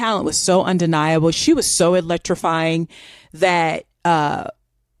her talent was so undeniable. She was so electrifying that,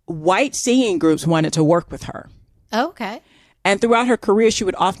 white singing groups wanted to work with her. Okay. And throughout her career, she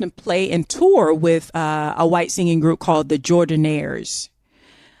would often play and tour with, a white singing group called the Jordanaires.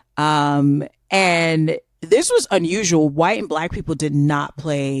 And this was unusual. White and black people did not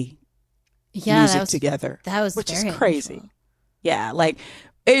play music together. Which is crazy. Unusual. Yeah. Like,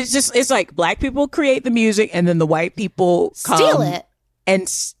 it's like black people create the music and then the white people steal it and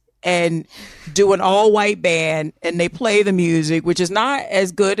do an all white band and they play the music, which is not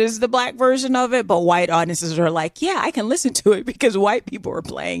as good as the black version of it. But white audiences are like, yeah, I can listen to it because white people are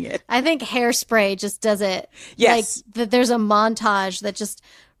playing it. I think Hairspray just does it. Yes. Like there's a montage that just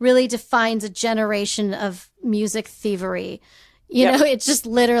really defines a generation of music thievery. You know, it's just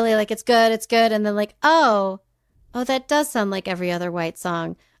literally like, it's good. And then like, oh, that does sound like every other white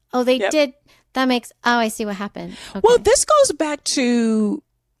song. Oh, they did. That makes, I see what happened. Okay. Well, this goes back to,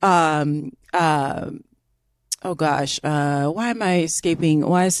 oh gosh, why am I escaping?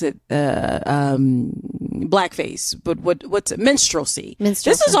 Why is it, blackface? But what's it? Minstrelsy. This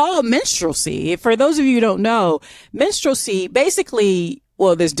is all minstrelsy. For those of you who don't know, minstrelsy basically,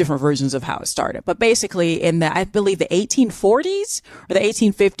 well, there's different versions of how it started, but basically in I believe the 1840s or the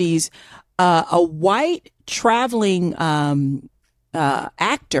 1850s, a white traveling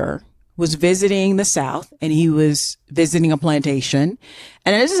actor was visiting the South and he was visiting a plantation.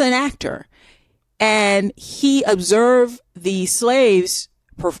 And this is an actor. And he observed the slaves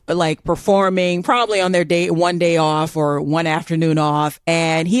performing probably on their one day off or one afternoon off.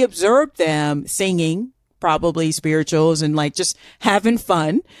 And he observed them singing, probably spirituals and like just having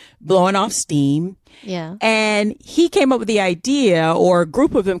fun, blowing off steam. Yeah. And he came up with the idea, or a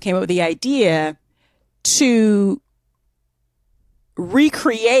group of them came up with the idea to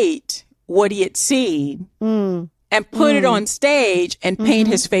recreate what he had seen and put it on stage and paint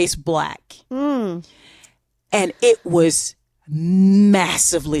his face black. And it was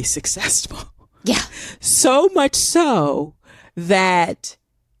massively successful. Yeah. So much so that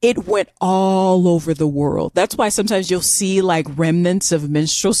it went all over the world. That's why sometimes you'll see like remnants of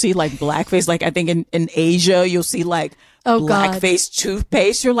minstrelsy, like blackface. Like I think in Asia, you'll see like blackface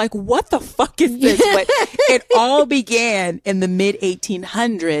toothpaste. You're like, what the fuck is this? But it all began in the mid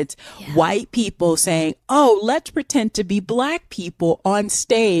 1800s. White people saying, oh, let's pretend to be black people on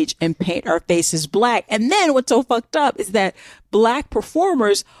stage and paint our faces black. And then what's so fucked up is that black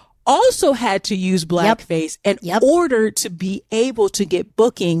performers also had to use blackface in order to be able to get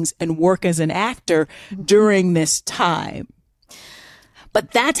bookings and work as an actor during this time.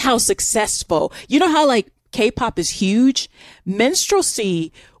 But that's how successful, you know how like K-pop is huge?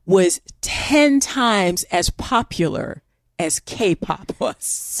 Minstrelsy was 10 times as popular as K-pop was.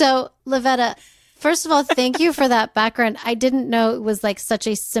 So, Lavetta, first of all, thank you for that background. I didn't know it was like such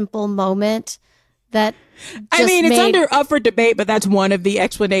a simple moment that I mean, it's up for debate, but that's one of the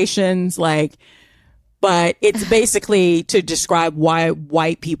explanations. Like, but it's basically to describe why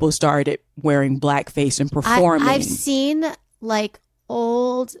white people started wearing blackface and performing. I've seen like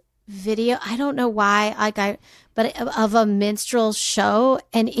old video. I don't know why, but of a minstrel show,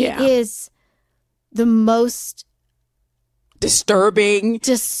 and it is the most disturbing.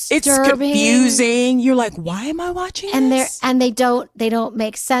 It's confusing. You're like, why am I watching this? And they don't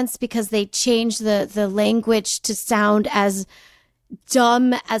make sense because they change the language to sound as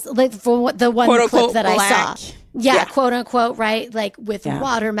dumb as like for the one quote, clip unquote, that black. I saw. Yeah, quote unquote, right? Like with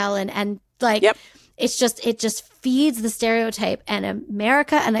watermelon and like it just feeds the stereotype. And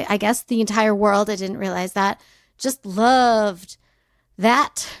America and I guess the entire world, I didn't realize that, just loved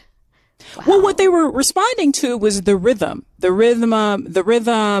that. Wow. Well, what they were responding to was the rhythm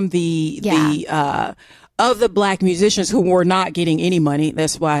of the black musicians who were not getting any money.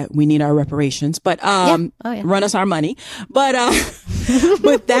 That's why we need our reparations, but, run us our money. But,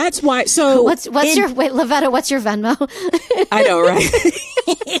 but that's why. So Lavetta, what's your Venmo? I know, right?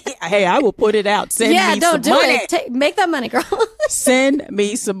 Hey, I will put it out. Send me some money. Make that money, girl. Send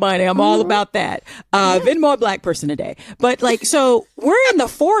me some money. I'm all about that. Venmo a black person today. But like, so we're in the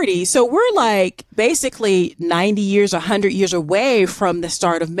 40s. So we're like basically 90 years, 100 years away from the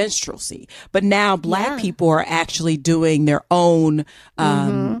start of minstrelsy. But now black people are actually doing their own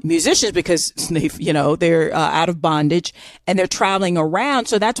musicians because they're out of bondage and they're traveling around.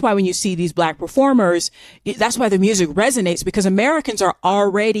 So that's why when you see these black performers, that's why the music resonates, because Americans are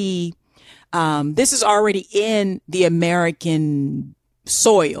already, this is already in the American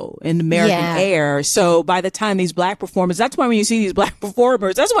soil, in the American air. So by the time these black performers, that's why when you see these black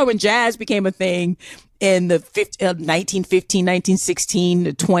performers, that's why when jazz became a thing in the 1915, 1916,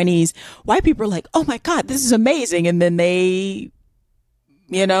 the 20s, white people are like, oh my God, this is amazing. And then they,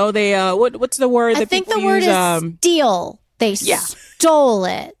 what's the word that people use? I think the word is steal. They stole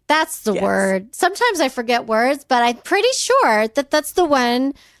it. That's the word. Sometimes I forget words, but I'm pretty sure that that's the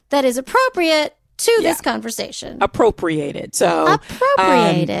one that is appropriate to this conversation. Appropriated. So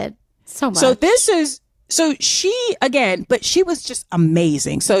so much. So she, again, but she was just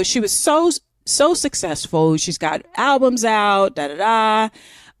amazing. So she was so successful. She's got albums out,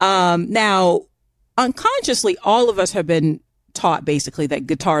 now, unconsciously, all of us have been taught basically that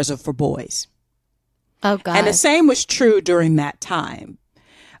guitars are for boys. Oh, God. And the same was true during that time.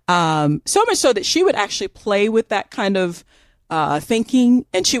 So much so that she would actually play with that kind of thinking.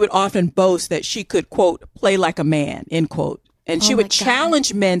 And she would often boast that she could, quote, play like a man, end quote. And she would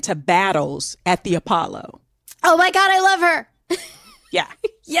challenge men to battles at the Apollo. Oh, my God. I love her. Yeah.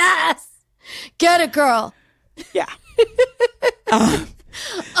 Yes. Get it, girl. Yeah. So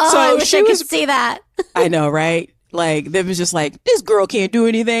I wish I could see that. I know, right? Like, there was just like, this girl can't do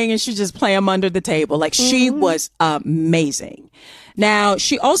anything, and she just play them under the table. Like, she was amazing. Now,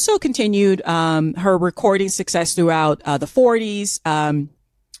 she also continued her recording success throughout the 40s.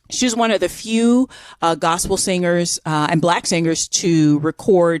 She was one of the few gospel singers and black singers to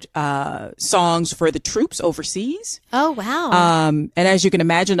record songs for the troops overseas. Oh, wow. And as you can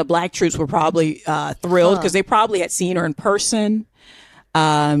imagine, the black troops were probably thrilled because they probably had seen her in person.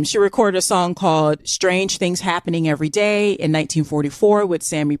 She recorded a song called Strange Things Happening Every Day in 1944 with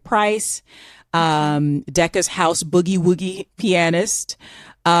Sammy Price, Decca's house boogie woogie pianist.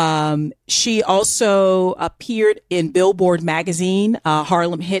 She also appeared in Billboard magazine,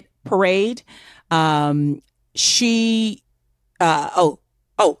 Harlem Hit Parade. And this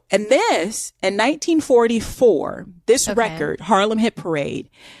in 1944, this record, Harlem Hit Parade,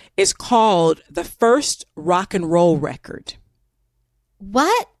 is called the first rock and roll record.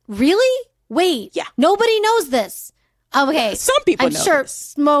 What? Really? Wait. Yeah. Nobody knows this. Okay. Some people know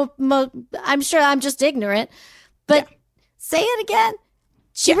this. I'm sure I'm just ignorant. But say it again.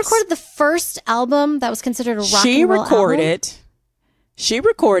 She recorded the first album that was considered a rock and roll album?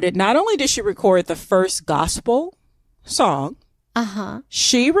 not only did she record the first gospel song,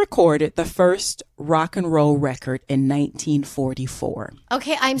 she recorded the first rock and roll record in 1944.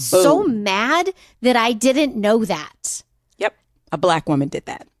 Okay, I'm so mad that I didn't know that. Yep, a black woman did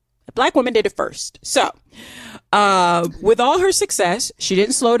that. A black woman did it first. So, with all her success, she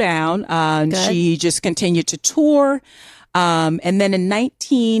didn't slow down. She just continued to tour. And then in the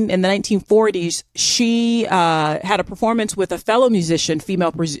 1940s, she had a performance with a fellow musician,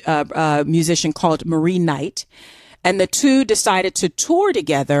 female musician called Marie Knight. And the two decided to tour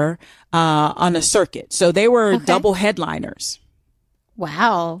together on a circuit. So they were double headliners.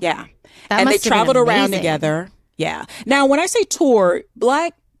 Wow. Yeah. And they traveled around together. Yeah. Now, when I say tour,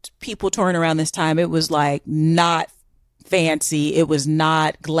 black people touring around this time, it was like not fancy. It was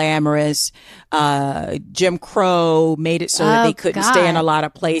not glamorous. Jim Crow made it so that they couldn't stay in a lot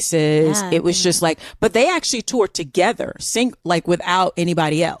of places. Yeah. It was just like, but they actually toured together, like without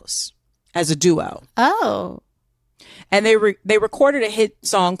anybody else as a duo. Oh. And they recorded a hit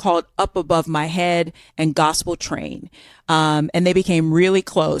song called Up Above My Head and Gospel Train. And they became really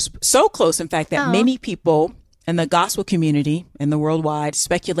close. So close, in fact, that many people in the gospel community and the worldwide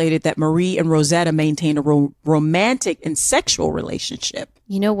speculated that Marie and Rosetta maintained a romantic and sexual relationship.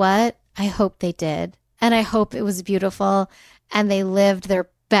 You know what? I hope they did. And I hope it was beautiful and they lived their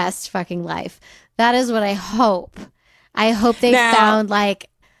best fucking life. That is what I hope. I hope they found like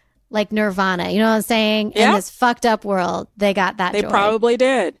Nirvana, you know what I'm saying? Yeah. In this fucked up world, they got that They joy. probably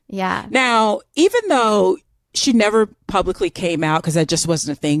did. Yeah. Now, even though she never publicly came out, because that just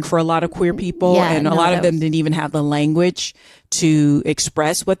wasn't a thing for a lot of queer people, and a lot of them didn't even have the language to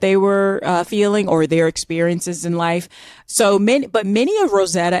express what they were feeling or their experiences in life. So many of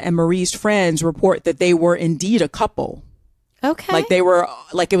Rosetta and Marie's friends report that they were indeed a couple. Okay. Like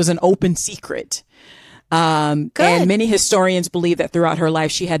it was an open secret. And many historians believe that throughout her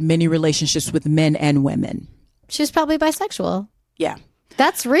life, she had many relationships with men and women. She was probably bisexual. Yeah.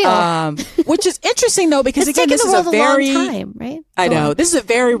 That's real. Which is interesting, though, because again, this is a very long time, right? I know. This is a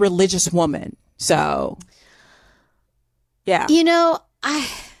very religious woman. So, yeah. You know, I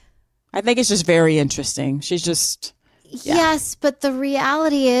think it's just very interesting. She's just. Yeah. Yes, but the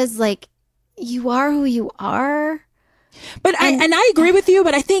reality is, like, you are who you are. But I agree with you,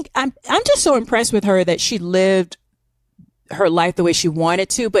 but I think I'm just so impressed with her that she lived her life the way she wanted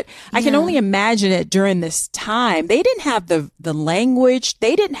to. But I can only imagine it during this time. They didn't have the language.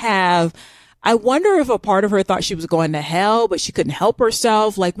 They didn't have. I wonder if a part of her thought she was going to hell, but she couldn't help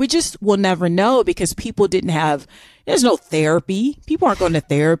herself. Like, we just will never know because people didn't have. There's no therapy. People aren't going to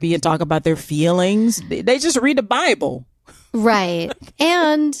therapy and talk about their feelings. They just read the Bible. Right.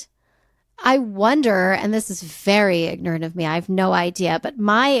 And I wonder, and this is very ignorant of me, I have no idea, but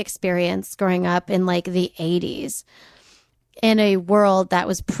my experience growing up in like the 80s in a world that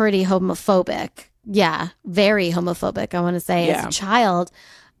was pretty homophobic. Yeah, very homophobic, I want to say. As a child,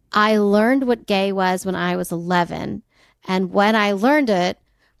 I learned what gay was when I was 11. And when I learned that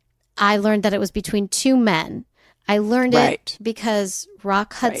it was between two men. I learned it because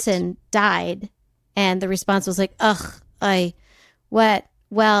Rock Hudson died. And the response was like, what?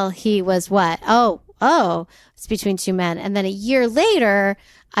 Well, he was what? Oh, it's between two men. And then a year later,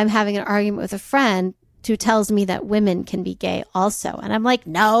 I'm having an argument with a friend who tells me that women can be gay also. And I'm like,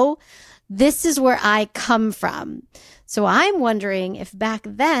 no, this is where I come from. So I'm wondering if back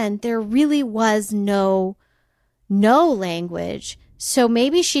then there really was no language. So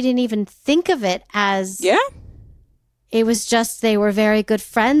maybe she didn't even think of it as, it was just they were very good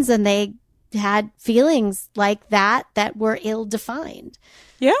friends and they had feelings like that were ill-defined.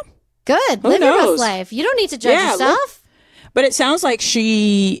 Yeah. Good. Live your best life. You don't need to judge yourself. But it sounds like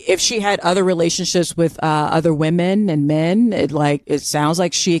if she had other relationships with other women and men, it sounds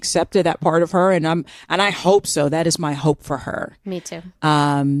like she accepted that part of her, and I hope so. That is my hope for her. Me too.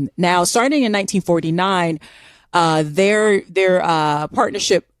 Now, starting in 1949, their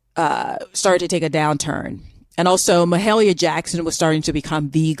partnership started to take a downturn. And also, Mahalia Jackson was starting to become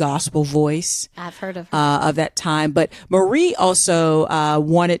the gospel voice. I've heard of her. Of that time. But Marie also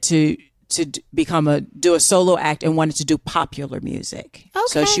wanted to do a solo act and wanted to do popular music. Okay.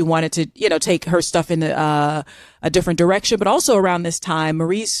 So she wanted to, take her stuff in a different direction. But also around this time,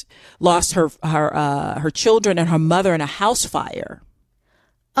 Marie's lost her children and her mother in a house fire.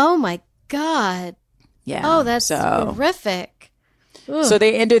 Oh my God. Yeah. Oh, that's horrific. Ooh. So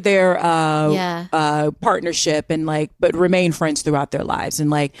they ended their partnership and but remained friends throughout their lives.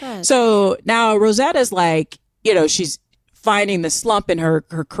 And so now Rosetta's she's finding the slump in her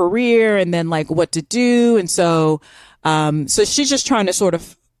career and then what to do. And so she's just trying to sort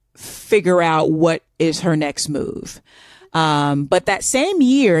of figure out what is her next move. But that same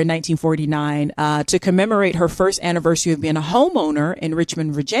year in 1949, to commemorate her first anniversary of being a homeowner in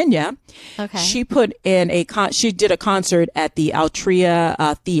Richmond, Virginia, she put in she did a concert at the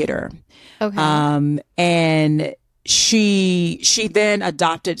Altria Theater. And she then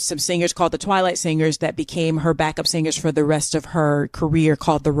adopted some singers called the Twilight Singers that became her backup singers for the rest of her career,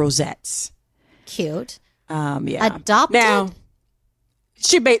 called the Rosettes. Cute. Yeah. Adopted? Now,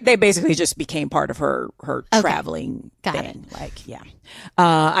 they basically just became part of her traveling thing. Like, yeah.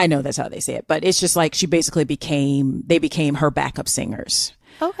 I know that's how they say it, but it's just like they became her backup singers.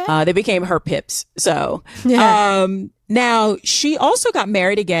 Okay. They became her pips. So, now she also got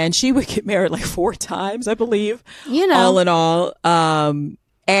married again. She would get married like 4 times, I believe. All in all. And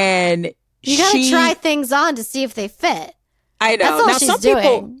you got to try things on to see if they fit. I know. That's all now, she's some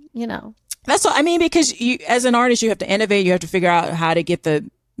doing, people, That's what I mean, because you, as an artist, you have to innovate. You have to figure out how to get the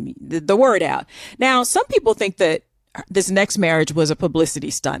word out. Now, some people think that this next marriage was a publicity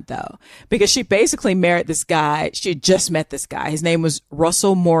stunt, though, because she basically married this guy. She had just met this guy. His name was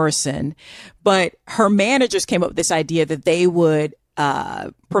Russell Morrison, but her managers came up with this idea that they would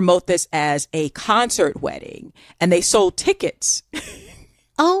promote this as a concert wedding, and they sold tickets.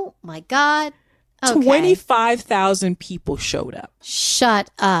 Oh my God. Okay. 25,000 people showed up. Shut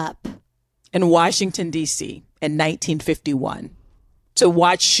up. In Washington, D.C. in 1951 to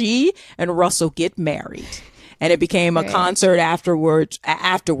watch she and Russell get married. And it became a concert afterwards.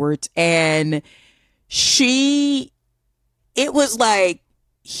 And it was like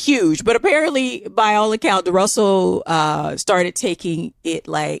huge. But apparently, by all accounts, Russell started taking it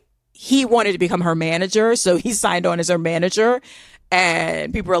like he wanted to become her manager. So he signed on as her manager.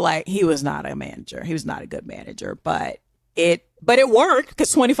 And people were like, he was not a manager. He was not a good manager. But it worked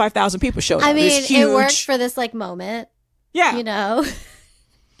because 25,000 people showed up. I mean, it worked for this like moment. Yeah.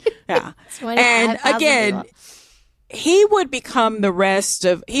 Yeah. And again, he would become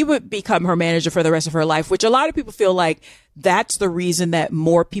her manager for the rest of her life, which a lot of people feel like that's the reason that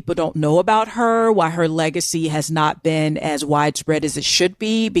more people don't know about her, why her legacy has not been as widespread as it should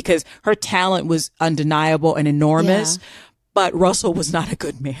be, because her talent was undeniable and enormous, but Russell was not a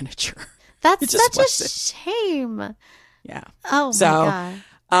good manager. That's such a shame. Yeah. Oh my God.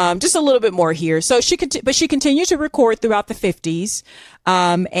 Just a little bit more here. So she continued to record throughout the 50s.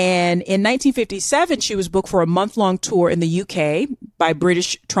 And in 1957, she was booked for a month-long tour in the UK by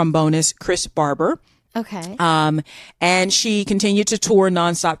British trombonist Chris Barber. Okay. And she continued to tour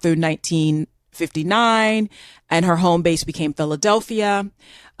nonstop through 1959, and her home base became Philadelphia.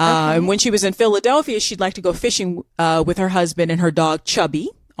 And when she was in Philadelphia, she'd like to go fishing with her husband and her dog Chubby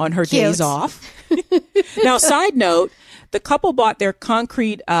on her days off. Now, side note, the couple bought their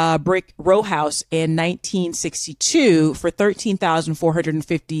concrete brick row house in 1962 for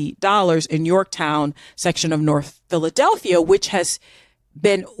 $13,450 in Yorktown section of North Philadelphia, which was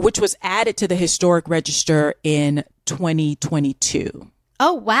added to the historic register in 2022.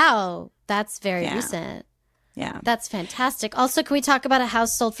 Oh, wow. That's very recent. Yeah. That's fantastic. Also, can we talk about a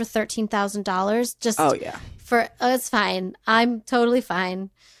house sold for $13,000? It's fine. I'm totally fine.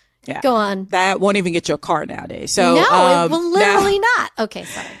 Yeah. Go on. That won't even get you a car nowadays. So no, it will literally not. Okay,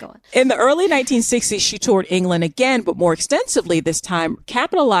 sorry. Go on. In the early 1960s, she toured England again, but more extensively this time,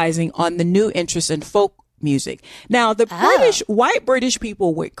 capitalizing on the new interest in folk music. Now, white British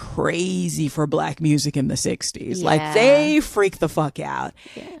people went crazy for black music in the 60s. Yeah. Like, they freaked the fuck out.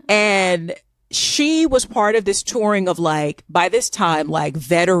 Yeah. And she was part of this touring of, like, by this time, like,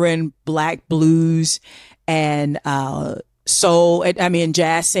 veteran black blues and soul,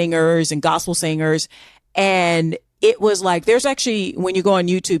 jazz singers and gospel singers. And it was like, there's actually, when you go on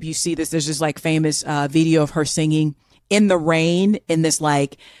YouTube, you see this, there's this like famous video of her singing in the rain in this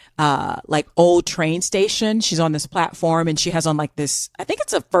like old train station. She's on this platform and she has on like this, I think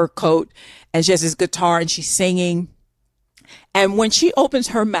it's a fur coat, and she has this guitar and she's singing. And when she opens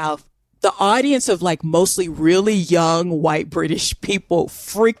her mouth, the audience of like mostly really young white British people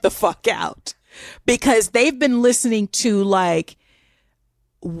freak the fuck out, because they've been listening to like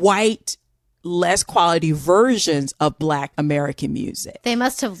white, less quality versions of black American music. They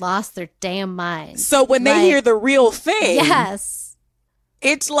must have lost their damn minds. So when they hear the real thing, yes,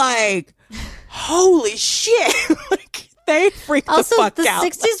 it's like, holy shit. Like, they freak the fuck out. Also, the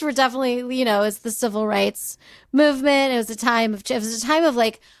 60s were definitely, it's the civil rights movement. It was a time of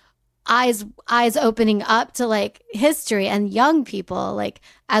like eyes opening up to like history, and young people, like,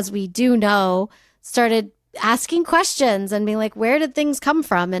 as we do know, started asking questions and being like, where did things come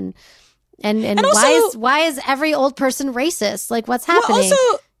from? And also, why is every old person racist? Like, what's happening? Well,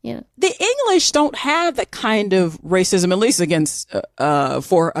 also, The English don't have that kind of racism, at least against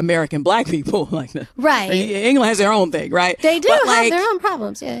for American black people. Like right. England has their own thing, right? They do have their own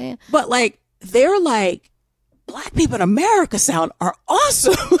problems. Yeah. But like they're like, black people in America are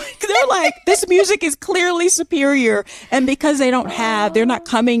awesome. They're like, this music is clearly superior. And because they're not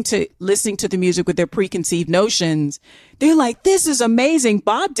coming to listening to the music with their preconceived notions, they're like, this is amazing.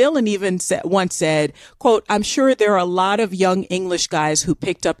 Bob Dylan even once said, quote, I'm sure there are a lot of young English guys who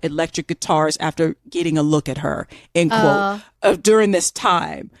picked up electric guitars after getting a look at her, end quote, during this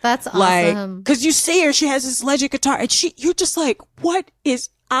time. That's awesome. Like, cause you see her, she has this electric guitar and you're just like,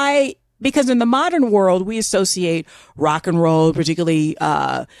 because in the modern world, we associate rock and roll, particularly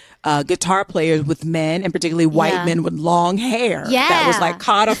guitar players, with men, and particularly white men with long hair. Yeah. That was like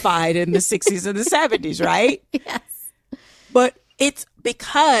codified in the 60s and the 70s, right? Yes. But it's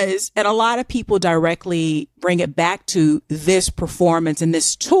because, and a lot of people directly bring it back to this performance and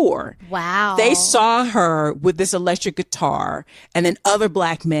this tour. Wow. They saw her with this electric guitar and then other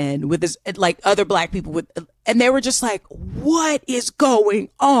black men with this, like other black people with, and they were just like, what is going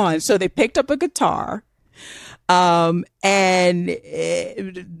on? So they picked up a guitar. And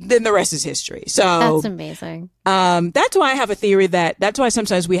then the rest is history. So that's amazing. That's why I have a theory that's why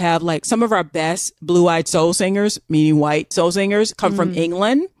sometimes we have like some of our best blue-eyed soul singers, meaning white soul singers, come from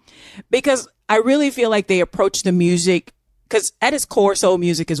England, because I really feel like they approach the music, because at its core, soul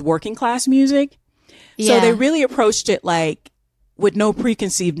music is working class music. So they really approached it like with no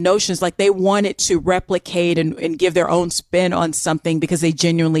preconceived notions, like they wanted to replicate and give their own spin on something because they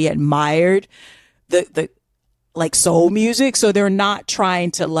genuinely admired the like soul music. So they're not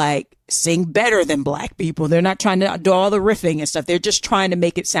trying to like sing better than black people. They're not trying to do all the riffing and stuff. They're just trying to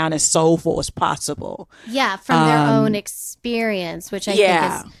make it sound as soulful as possible. Yeah. From their own experience, which I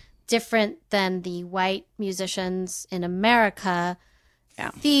think is different than the white musicians in America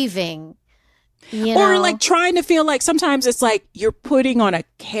thieving. Or like trying to feel like sometimes it's like you're putting on a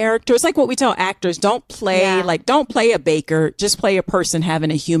character. It's like what we tell actors, don't play a baker, just play a person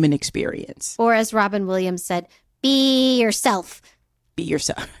having a human experience. Or as Robin Williams said, be yourself. Be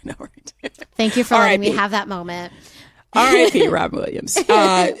yourself. No, right. Thank you for letting me have that moment. R.I.P. Robin Williams.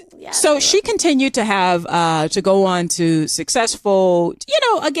 So she continued to have, to go on to successful,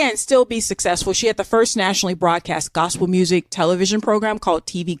 again, still be successful. She had the first nationally broadcast gospel music television program called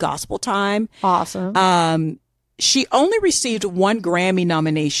TV Gospel Time. Awesome. She only received one Grammy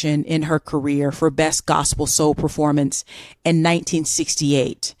nomination in her career for Best Gospel Soul Performance in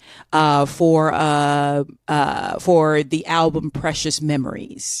 1968, for the album Precious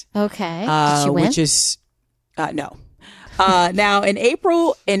Memories. Okay. Did she win? Which is, no. Now in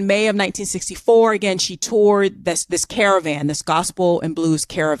May of 1964, again, she toured this caravan, this gospel and blues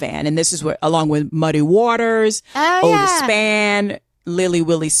caravan. And this is along with Muddy Waters, Otis Spann, Lily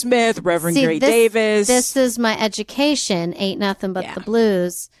Willie Smith, Reverend Gray Davis. This is my education. Ain't nothing but the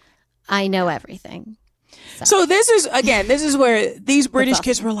blues. I know everything. So this is where these British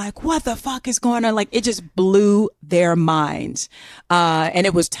kids were like, what the fuck is going on? Like, it just blew their minds. And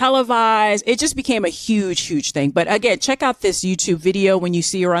it was televised. It just became a huge, huge thing. But again, check out this YouTube video. When you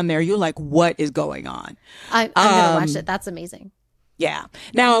see her on there, you're like, what is going on? I'm going to watch it. That's amazing. Yeah.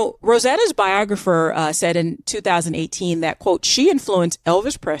 Now, Rosetta's biographer said in 2018 that, quote, she influenced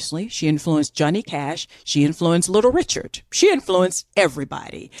Elvis Presley. She influenced Johnny Cash. She influenced Little Richard. She influenced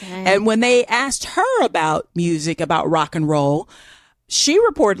everybody. Dang. And when they asked her about music, about rock and roll, she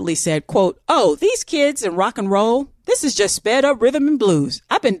reportedly said, quote, oh, these kids in rock and roll, this is just sped up rhythm and blues.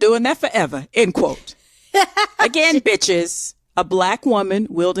 I've been doing that forever, end quote. Again, bitches, a black woman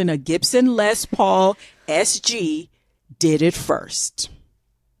wielding a Gibson Les Paul SG did it first.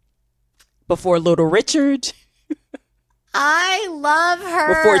 Before Little Richard. I love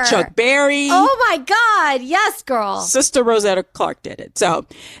her. Before Chuck Berry. Oh my God. Yes, girl. Sister Rosetta Clark did it. So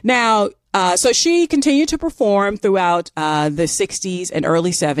now, so she continued to perform throughout the 60s and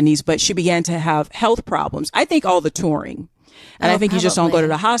early 70s, but she began to have health problems. I think all the touring. And I think you just don't go to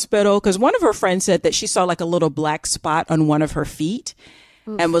the hospital, because one of her friends said that she saw like a little black spot on one of her feet.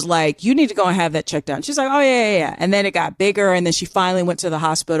 And was like, you need to go and have that checked out. She's like, oh, yeah. And then it got bigger. And then she finally went to the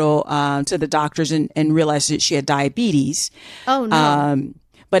hospital, to the doctors and realized that she had diabetes. Oh, no.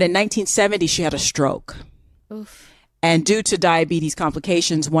 But in 1970, she had a stroke. Oof. And due to diabetes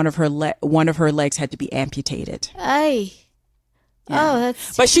complications, one of her legs had to be amputated. Ay. Yeah. Oh,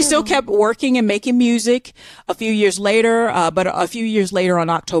 that's But she still kept working and making music a few years later. But a few years later, on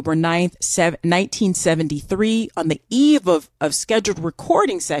October 9th, 1973, on the eve of scheduled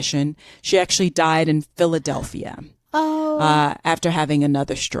recording session, she actually died in Philadelphia. Oh. After having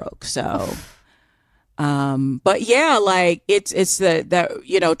another stroke. So, But yeah, like it's the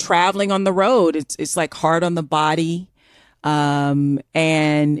you know, traveling on the road. It's like hard on the body.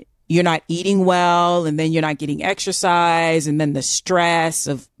 And you're not eating well, and then you're not getting exercise, and then the stress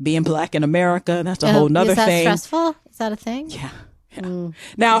of being Black in America. That's a whole nother thing. Is that stressful? Is that a thing? Yeah.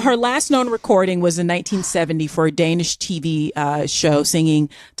 Now, her last known recording was in 1970 for a Danish TV show, singing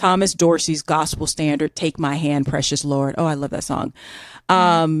Thomas Dorsey's gospel standard, Take My Hand, Precious Lord. Oh, I love that song.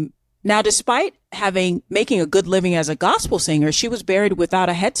 Now, despite making a good living as a gospel singer, she was buried without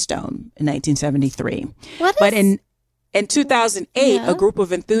a headstone in 1973. But in 2008, a group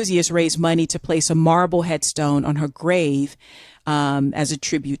of enthusiasts raised money to place a marble headstone on her grave as a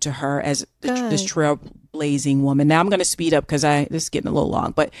tribute to her as this trailblazing woman. Now I'm going to speed up because this is getting a little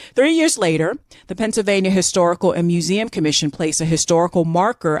long. But 3 years later, the Pennsylvania Historical and Museum Commission placed a historical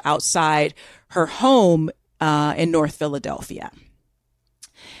marker outside her home in North Philadelphia.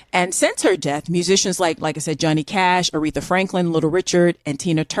 And since her death, musicians like I said, Johnny Cash, Aretha Franklin, Little Richard, and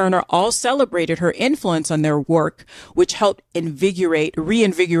Tina Turner all celebrated her influence on their work, which helped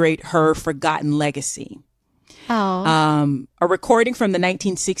reinvigorate her forgotten legacy. A recording from the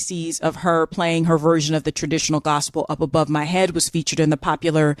 1960s of her playing her version of the traditional gospel, Up Above My Head, was featured in the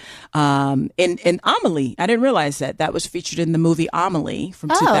popular in Amelie. I didn't realize that was featured in the movie Amelie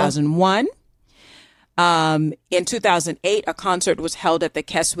from 2001. In 2008, a concert was held at the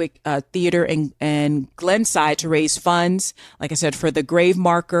Keswick Theater in Glenside to raise funds, like I said, for the grave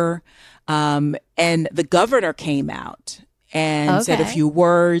marker. And the governor came out and said a few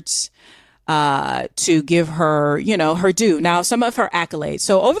words to give her, you know, her due. Now, some of her accolades.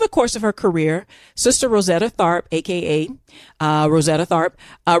 So over the course of her career, Sister Rosetta Tharpe, aka Rosetta Tharpe,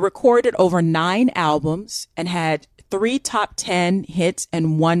 recorded over 9 albums and had 3 top 10 hits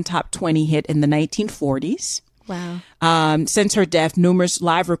and 1 top 20 hit in the 1940s. Wow. Since her death, numerous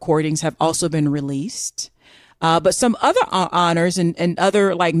live recordings have also been released. But some other honors and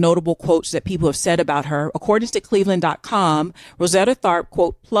other like notable quotes that people have said about her, according to Cleveland.com, Rosetta Tharpe,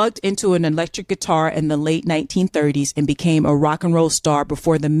 quote, plugged into an electric guitar in the late 1930s and became a rock and roll star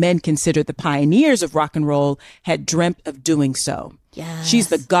before the men considered the pioneers of rock and roll had dreamt of doing so. Yes. She's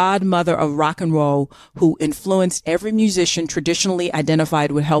the godmother of rock and roll who influenced every musician traditionally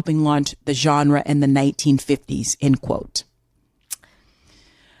identified with helping launch the genre in the 1950s, end quote.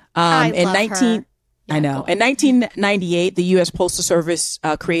 I know. In 1998, the U.S. Postal Service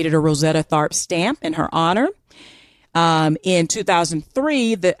created a Rosetta Tharpe stamp in her honor. In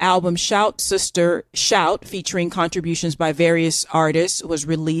 2003, the album Shout, Sister, Shout, featuring contributions by various artists, was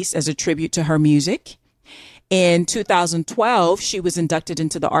released as a tribute to her music. In 2012, she was inducted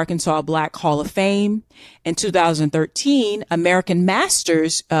into the Arkansas Black Hall of Fame. In 2013, American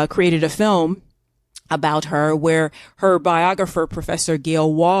Masters created a film about her, where her biographer, Professor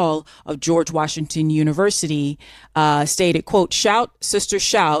Gail Wall of George Washington University, stated, quote, "Shout, sister,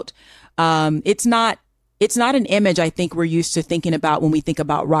 shout." It's not an image I think we're used to thinking about when we think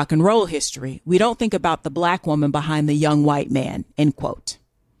about rock and roll history. We don't think about the Black woman behind the young white man, end quote.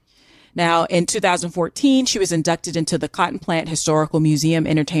 Now, in 2014, she was inducted into the Cotton Plant Historical Museum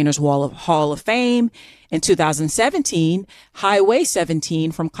Entertainers Hall of Fame. In 2017, Highway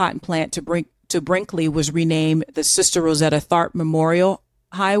 17 from Cotton Plant to Brinkley was renamed the Sister Rosetta Tharpe Memorial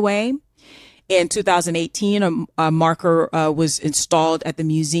Highway. In 2018, a marker was installed at the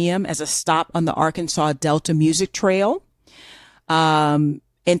museum as a stop on the Arkansas Delta Music Trail.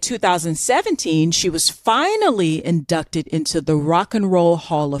 In 2017, she was finally inducted into the Rock and Roll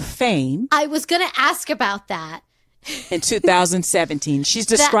Hall of Fame. I was going to ask about that. In 2017, she's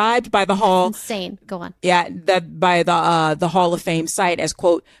described by the Hall. Insane. Go on. Yeah, by the Hall of Fame site as,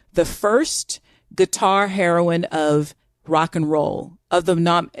 quote, the first guitar heroine of rock and roll. Of the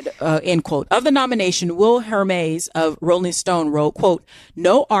end quote. Of the nomination, Will Hermes of Rolling Stone wrote, quote,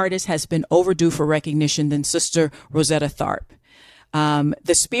 "No artist has been overdue for recognition than Sister Rosetta Tharpe.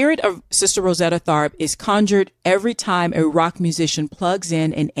 The spirit of Sister Rosetta Tharpe is conjured every time a rock musician plugs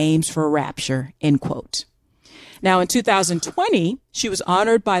in and aims for rapture," end quote. Now, in 2020, she was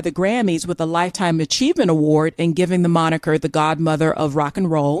honored by the Grammys with a Lifetime Achievement Award and giving the moniker the godmother of rock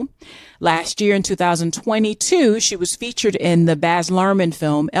and roll. Last year, in 2022, she was featured in the Baz Luhrmann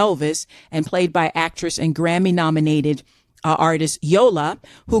film Elvis and played by actress and Grammy-nominated artist Yola,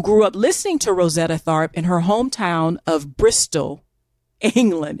 who grew up listening to Rosetta Tharpe in her hometown of Bristol,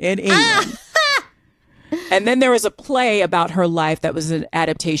 England. And then there was a play about her life that was an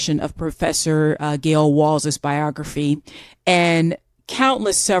adaptation of Professor Gail Wall's biography, and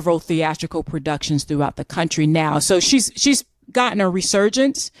several theatrical productions throughout the country now. So she's gotten a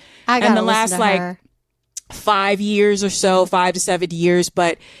resurgence in the last 5 years or so, 5 to 7 years,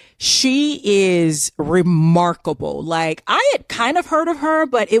 but She is remarkable. Like, I had kind of heard of her,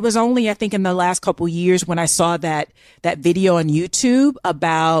 but it was only, I think, in the last couple years when I saw that video on YouTube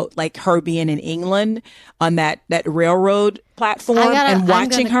about like her being in England on that railroad platform and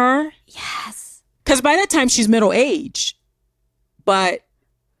watching her. Yes. Because by that time she's middle aged. But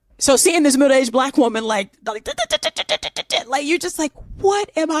so seeing this middle aged Black woman like you're just like, what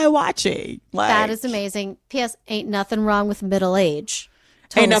am I watching? Like, that is amazing. P.S. Ain't nothing wrong with middle age.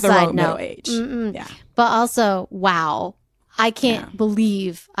 Ain't nothing wrong with middle age. Yeah. But also, wow. I can't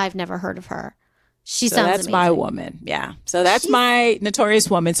believe I've never heard of her. She sounds that's amazing. my woman. Yeah. So that's my notorious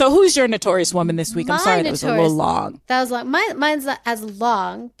woman. So who's your notorious woman this week? I'm sorry, that was a little long. That was long. Mine's not as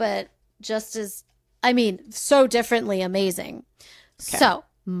long, but just as, so differently amazing. Okay. So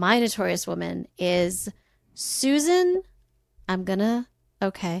my notorious woman is Susan, on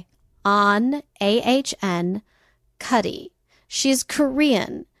AHN CUDDY. She's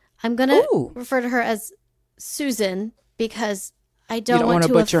Korean. I'm going to refer to her as Susan because I don't want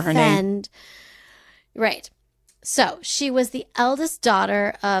to butcher her name. Right. So she was the eldest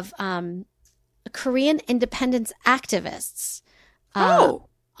daughter of Korean independence activists.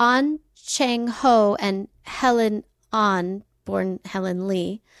 An Chang-ho and Helen An, born Helen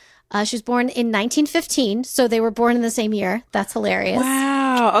Lee. She was born in 1915, so they were born in the same year. That's hilarious.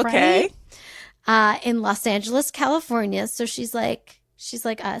 Wow. Okay. Right? In Los Angeles, California. So she's like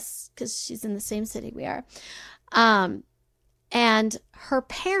us because she's in the same city we are. And her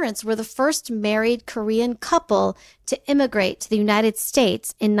parents were the first married Korean couple to immigrate to the United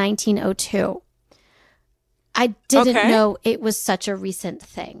States in 1902. I didn't know it was such a recent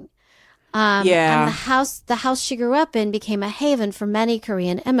thing. And the house she grew up in became a haven for many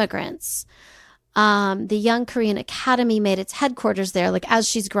Korean immigrants. The Young Korean Academy made its headquarters there, like as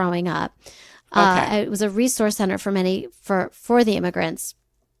she's growing up. It was a resource center for the immigrants.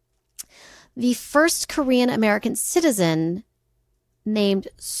 The first Korean American citizen named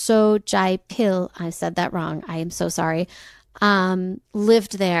So Jae-pil, I said that wrong, I am so sorry,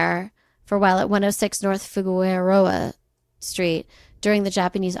 lived there for a while at 106 North Figueroa Street during the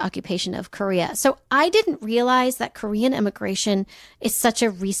Japanese occupation of Korea. So I didn't realize that Korean immigration is such a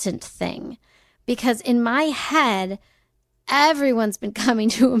recent thing because in my head, everyone's been coming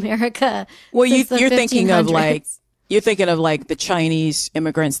to America. Well, you're thinking of like the Chinese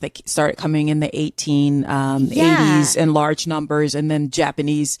immigrants that started coming in the 1880s in large numbers, and then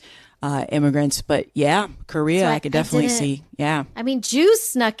Japanese immigrants. But yeah, Korea, I could definitely see. Yeah. Jews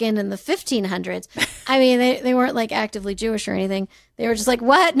snuck in the 1500s. They weren't like actively Jewish or anything. They were just like,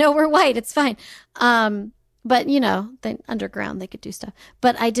 what? No, we're white. It's fine. But they underground, they could do stuff.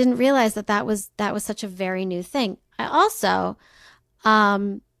 But I didn't realize that was such a very new thing. I also,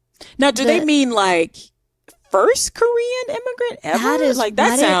 now, do they mean like first Korean immigrant ever?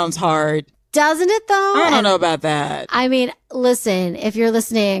 That sounds hard. Doesn't it though? I don't know about that. Listen, if you're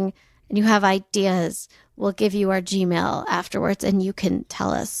listening and you have ideas, we'll give you our Gmail afterwards and you can tell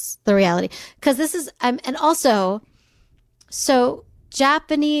us the reality. Because this is, and also, so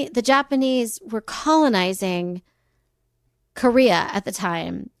the Japanese were colonizing Korea at the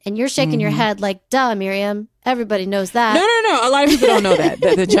time. And you're shaking your head like, duh, Miriam. Everybody knows that. No. A lot of people don't know that.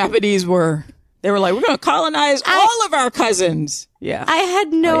 The Japanese were like, we're going to colonize all of our cousins. Yeah. I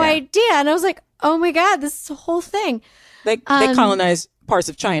had no idea. And I was like, oh my God, this is a whole thing. They colonized parts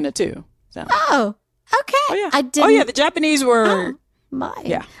of China too. So. Oh, okay. Oh yeah. I didn't. The Japanese were.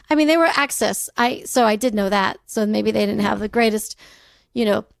 Yeah. They were Axis. So I did know that. So maybe they didn't have the greatest,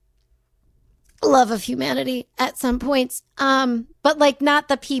 love of humanity at some points. But like not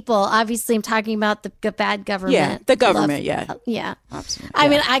the people. Obviously, I'm talking about the bad government. Yeah, the government. Yeah. Absolutely.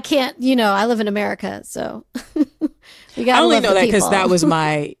 I can't. I live in America, so we got. I only know that because that was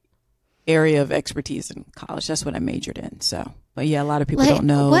my area of expertise in college. That's what I majored in. So, but yeah, a lot of people don't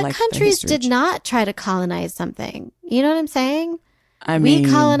know. What countries did not try to colonize something? You know what I'm saying? We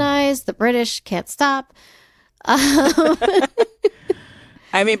colonized. The British can't stop.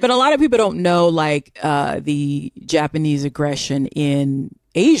 But a lot of people don't know the Japanese aggression in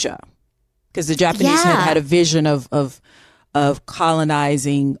Asia, because the Japanese had a vision of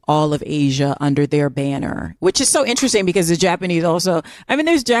colonizing all of Asia under their banner, which is so interesting because the Japanese also,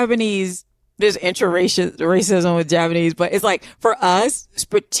 there's interracial with Japanese, but it's like for us,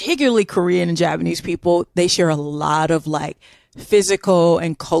 particularly Korean and Japanese people, they share a lot of like physical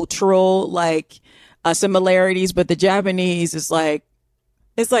and cultural similarities, but the Japanese is like,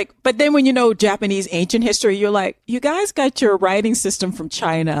 but then when you know Japanese ancient history, you're like, you guys got your writing system from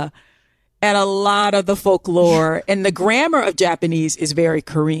China, and a lot of the folklore and the grammar of Japanese is very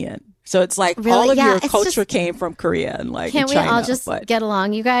Korean. So it's like Really? all of Yeah, your it's culture just- came from Korea and like Can't we China, all just but get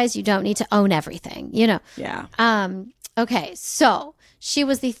along, you guys? You don't need to own everything, you know? yeah. Okay, so she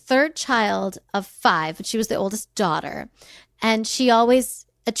was the third child of 5, and she was the oldest daughter. And she always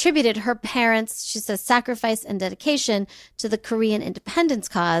attributed her parents', she says, sacrifice and dedication to the Korean independence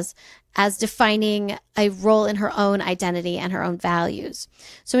cause as defining a role in her own identity and her own values.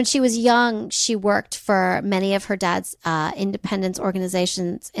 So when she was young, she worked for many of her dad's independence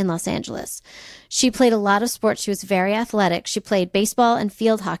organizations in Los Angeles. She played a lot of sports. She was very athletic. She played baseball and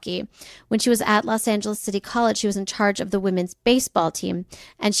field hockey. When she was at Los Angeles City College, she was in charge of the women's baseball team,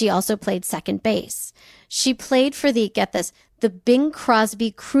 and she also played second base. She played for get this, the Bing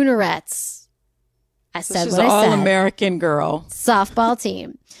Crosby Croonerettes. I said She's what an I said. all-American girl. Softball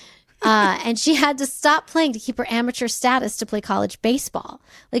team. And she had to stop playing to keep her amateur status to play college baseball.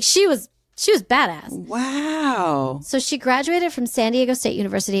 Like she was badass. Wow. So she graduated from San Diego State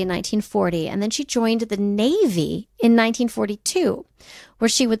University in 1940, and then she joined the Navy in 1942, where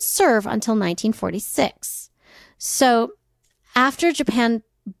she would serve until 1946. So after Japan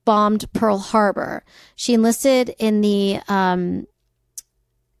bombed Pearl Harbor, she enlisted in the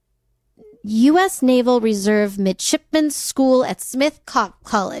U.S. Naval Reserve Midshipmen's School at Smith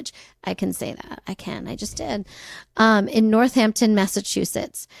College. I can say that. I can. I just did. In Northampton,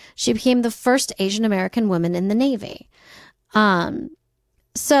 Massachusetts. She became the first Asian American woman in the Navy.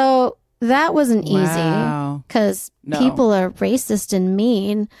 So that wasn't easy because people are racist and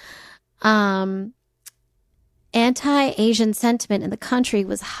mean. Anti-Asian sentiment in the country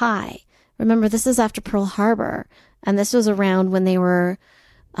was high. Remember, this is after Pearl Harbor, and this was around when they were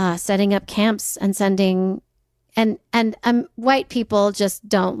setting up camps and sending, and white people just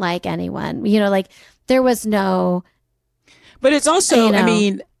don't like anyone. You know, like there was no. But it's also, you know, I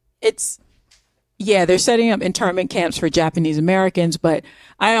mean, it's, yeah, they're setting up internment camps for Japanese Americans, but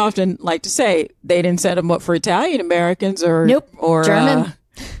I often like to say they didn't set them up for Italian Americans or German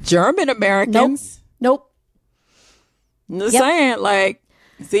German Americans. Nope. I'm just saying, like,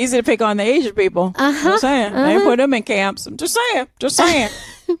 it's easy to pick on the Asian people. I'm just saying. They didn't put them in camps. I'm just saying.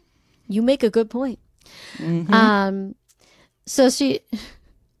 You make a good point. Mm-hmm.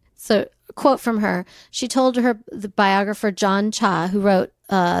 So quote from her, she told the biographer John Cha, who wrote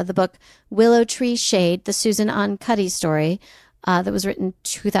the book Willow Tree Shade, the Susan on Cuddy story, that was written in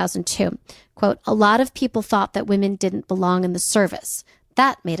 2002. Quote, a lot of people thought that women didn't belong in the service.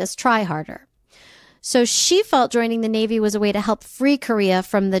 That made us try harder. So she felt joining the Navy was a way to help free Korea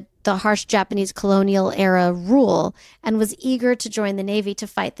from the harsh Japanese colonial era rule and was eager to join the Navy to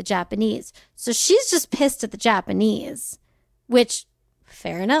fight the Japanese. So she's just pissed at the Japanese, which,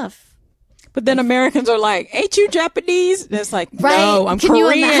 fair enough. But then Americans are like, ain't you Japanese? And it's like, right? No, I'm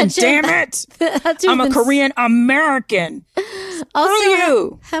Korean, damn it. I'm a Korean American.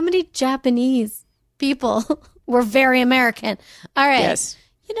 Also, how many Japanese people were very American? All right. Yes.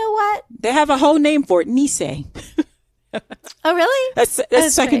 You know what? They have a whole name for it, Nisei. Oh, really?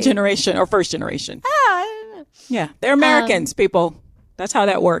 That's second great. Generation or first generation. Yeah, they're Americans, people. That's how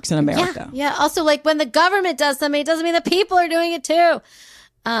that works in America. Yeah. Also, like when the government does something, it doesn't mean the people are doing it too.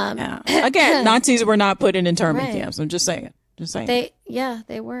 Again, Nazis were not put in internment camps. I'm just saying. They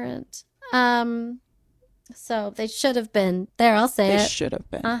weren't. So they should have been. There, I'll say it. They should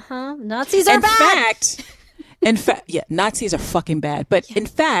have been. Nazis are bad. In fact, yeah, Nazis are fucking bad. But in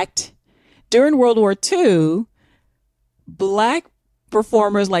fact, during World War II, black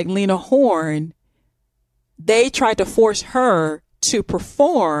performers like Lena Horne, they tried to force her to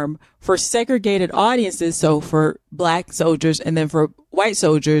perform for segregated audiences. So for black soldiers and then for white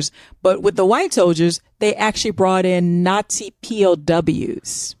soldiers. But with the white soldiers, they actually brought in Nazi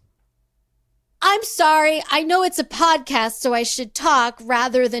POWs. I'm sorry. I know it's a podcast, so I should talk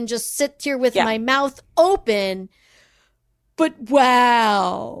rather than just sit here with my mouth open. But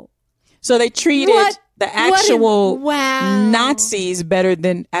wow. So they treated the actual Nazis better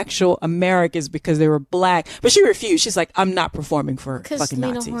than actual Americans because they were black. But she refused. She's like, I'm not performing for fucking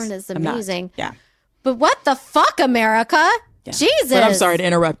Nazis. Because Lena Horne is amazing. Yeah. But what the fuck, America? Yeah. Jesus. But I'm sorry to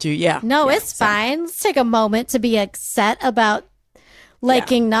interrupt you. Yeah. No, it's fine. Let's take a moment to be upset about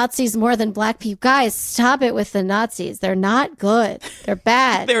liking Nazis more than black people. Guys, stop it with the Nazis. They're not good. They're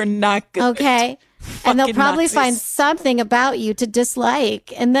bad. They're not good. Okay. And they'll probably Nazis. find something about you to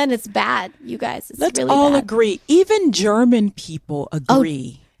dislike. And then it's bad, you guys. It's Let's really all bad. agree. Even German people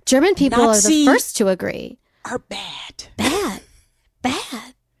agree. Oh, German people Nazis are the first to agree. Are bad.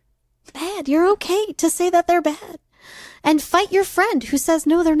 Bad. You're okay to say that they're bad. And fight your friend who says,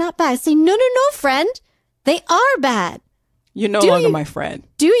 no, they're not bad. Say, no, friend. They are bad. You're no longer my friend.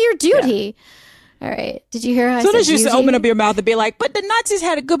 Do your duty. All right. Did you hear how So I does said you Yuji? open up your mouth and be like, but the Nazis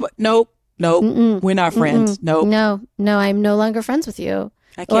had a good... Nope. We're not friends. Nope. No, I'm no longer friends with you.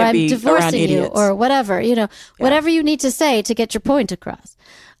 I Or can't I'm be around divorcing you idiots. or whatever, whatever you need to say to get your point across.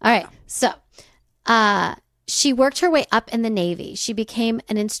 All right. So, she worked her way up in the Navy. She became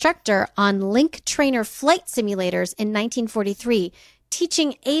an instructor on Link Trainer flight simulators in 1943,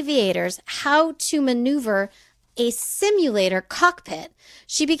 teaching aviators how to maneuver a simulator cockpit.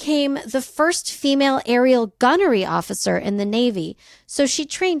 She became the first female aerial gunnery officer in the Navy. So she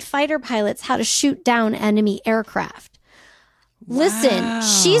trained fighter pilots how to shoot down enemy aircraft. Wow. Listen,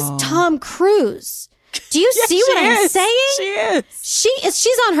 she's Tom Cruise. Do you see what I'm saying? She is.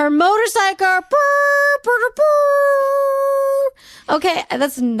 She's on her motorcycle. Brr, brr, brr. Okay,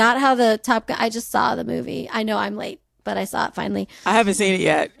 that's not how the Top Gun. I just saw the movie. I know I'm late, but I saw it finally. I haven't seen it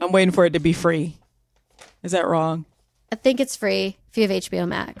yet. I'm waiting for it to be free. Is that wrong? I think it's free if you have HBO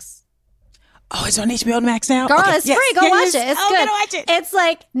Max. Oh, it's on HBO Max now? Girl, Okay. it's free. Go watch it. It's good. Gonna watch it. It's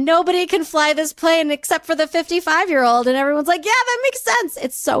like nobody can fly this plane except for the 55-year-old, and everyone's like, yeah, that makes sense.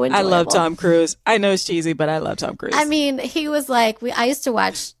 It's so enjoyable. I love Tom Cruise. I know it's cheesy, but I love Tom Cruise. I mean, he was like, I used to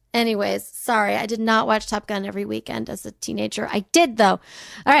watch, anyways, sorry, I did not watch Top Gun every weekend as a teenager. I did, though.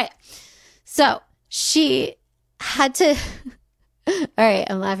 All right. So she had to... All right,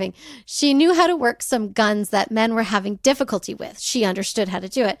 I'm laughing. She knew how to work some guns that men were having difficulty with. She understood how to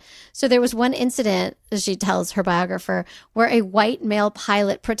do it. So there was one incident, as she tells her biographer, where a white male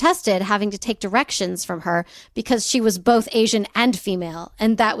pilot protested having to take directions from her because she was both Asian and female.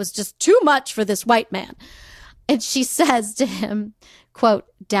 And that was just too much for this white man. And she says to him, quote,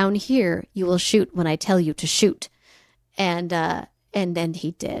 "Down here, you will shoot when I tell you to shoot." And then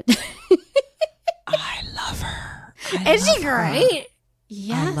he did. I love her. Is she great?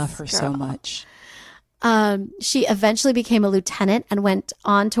 Yes, I love her so much. She eventually became a lieutenant and went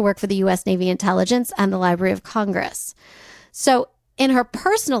on to work for the U.S. Navy Intelligence and the Library of Congress. So in her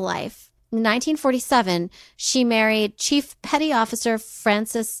personal life, in 1947, she married Chief Petty Officer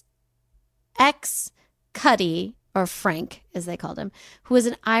Francis X. Cuddy, or Frank, as they called him, who was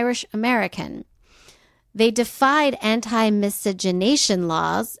an Irish American. They defied anti-miscegenation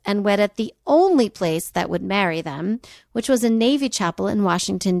laws and wed at the only place that would marry them, which was a Navy chapel in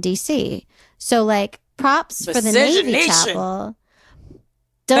Washington, D.C. So, like, props for the Navy chapel.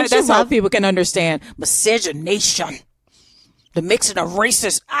 That's how people can understand miscegenation. The mixing of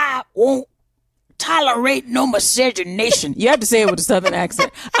races. I won't tolerate no miscegenation. You have to say it with a Southern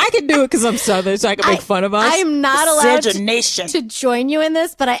accent. I can do it because I'm Southern, so I can make fun of us. I'm not allowed to join you in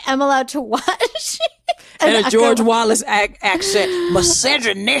this, but I am allowed to watch. And a George Wallace accent.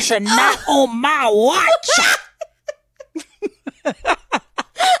 Miscegenation not on my watch. I'm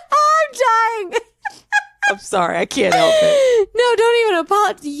dying. I'm sorry. I can't help it. No, don't even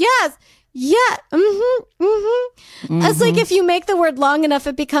apologize. Yes. Yeah. It's like if you make the word long enough,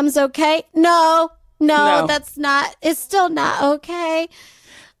 it becomes okay. No, that's not. It's still not okay.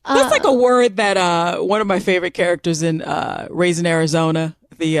 That's like a word that one of my favorite characters in Raising Arizona,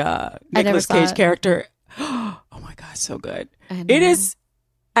 the Nicolas Cage character. Oh my God, so good. It is.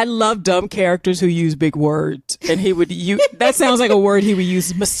 I love dumb characters who use big words, and he would use. That sounds like a word he would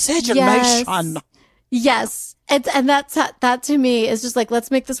use. Miscegenation. Yes. And that to me is just like,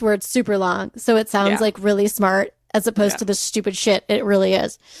 let's make this word super long so it sounds like really smart as opposed to the stupid shit it really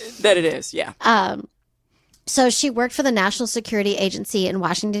is. That it is, yeah. So she worked for the National Security Agency in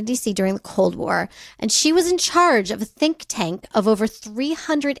Washington, D.C. during the Cold War, and she was in charge of a think tank of over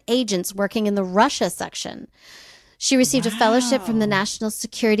 300 agents working in the Russia section. She received a fellowship from the National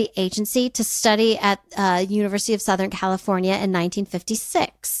Security Agency to study at University of Southern California in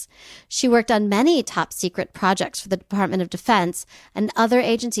 1956. She worked on many top secret projects for the Department of Defense and other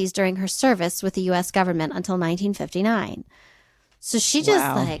agencies during her service with the U.S. government until 1959. So she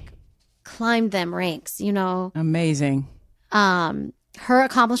just climbed them ranks, Amazing. Her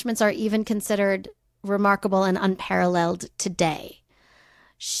accomplishments are even considered remarkable and unparalleled today.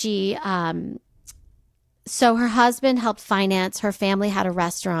 She, so her husband helped finance, her family had a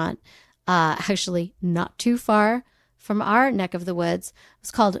restaurant, actually not too far from our neck of the woods. It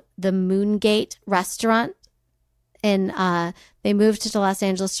was called the Moongate Restaurant. And they moved to Los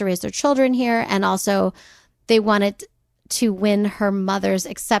Angeles to raise their children here. And also they wanted to win her mother's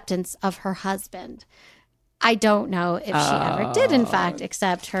acceptance of her husband. I don't know if she ever did, in fact,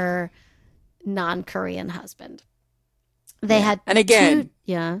 accept her non-Korean husband. They had and again,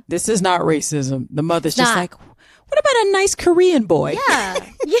 this is not racism. The mother's just like, what about a nice Korean boy?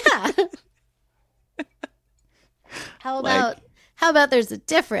 Yeah. How about there's a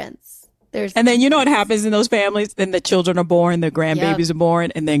difference? And then you know what happens in those families? Then the children are born, the grandbabies are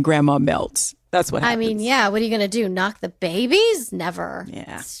born, and then grandma melts. That's what happens. I mean, yeah. What are you going to do? Knock the babies? Never.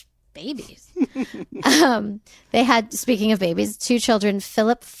 Yeah. It's babies. They had, speaking of babies, 2 children,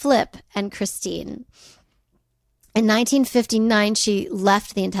 Philip Flip and Christine. In 1959, she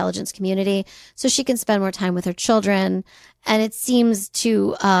left the intelligence community so she can spend more time with her children, and it seems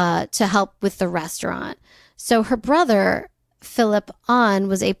to help with the restaurant. So her brother, Philip Ahn,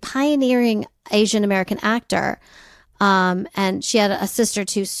 was a pioneering Asian American actor, and she had a sister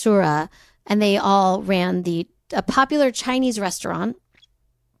too, Sura, and they all ran a popular Chinese restaurant.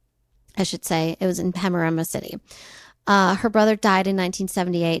 I should say it was in Panorama City. Her brother died in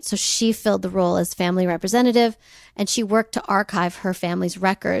 1978, so she filled the role as family representative, and she worked to archive her family's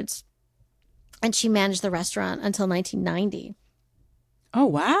records, and she managed the restaurant until 1990. Oh,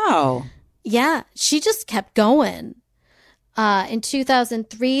 wow. Yeah, she just kept going. In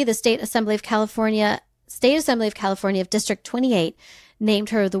 2003, the State Assembly of California of District 28 named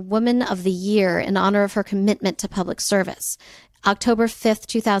her the Woman of the Year in honor of her commitment to public service. October 5th,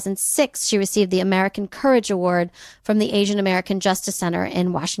 2006, she received the American Courage Award from the Asian American Justice Center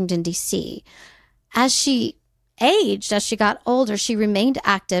in Washington, D.C. As she aged, as she got older, she remained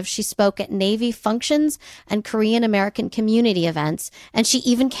active. She spoke at Navy functions and Korean American community events, and she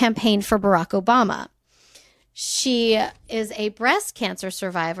even campaigned for Barack Obama. She is a breast cancer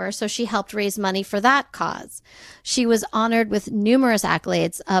survivor, so she helped raise money for that cause. She was honored with numerous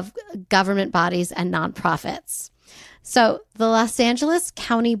accolades of government bodies and nonprofits. So the Los Angeles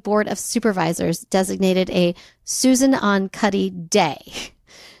County Board of Supervisors designated a Susan on Cuddy Day.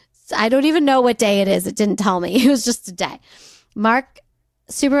 I don't even know what day it is. It didn't tell me. It was just a day.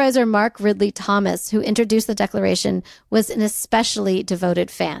 Supervisor Mark Ridley Thomas, who introduced the declaration, was an especially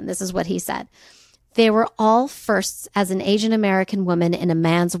devoted fan. This is what he said. They were all firsts as an Asian American woman in a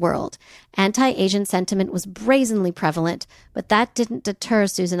man's world. Anti-Asian sentiment was brazenly prevalent, but that didn't deter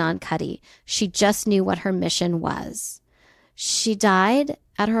Susan on Cuddy. She just knew what her mission was. She died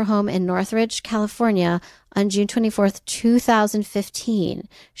at her home in Northridge, California on June 24th, 2015.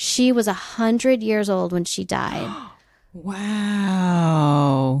 She was 100 years old when she died.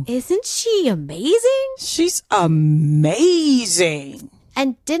 Wow. Isn't she amazing? She's amazing.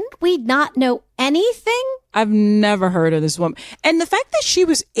 And didn't we not know anything? I've never heard of this woman. And the fact that she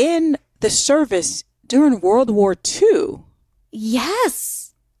was in the service during World War II. Yes.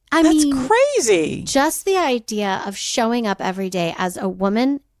 That's crazy. Just the idea of showing up every day as a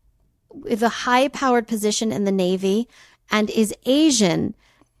woman with a high-powered position in the Navy and is Asian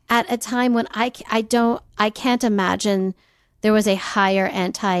at a time when I can't imagine there was a higher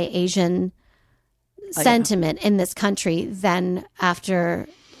anti-Asian sentiment in this country than after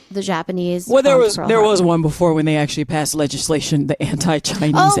the Japanese. Well, there was one before when they actually passed legislation, the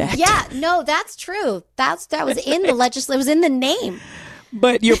Anti-Chinese Act. Yeah, no, that's true. That was in the legislation. It was in the name.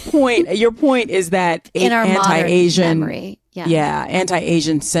 But your point is that in our anti-Asian memory,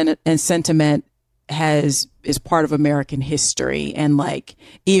 anti-Asian sentiment is part of American history, and like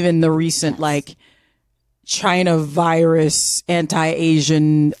even the recent China virus,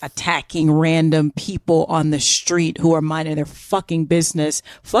 anti-Asian attacking random people on the street who are minding their fucking business.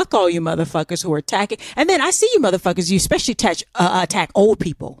 Fuck all you motherfuckers who are attacking. And then I see you motherfuckers, you especially attack old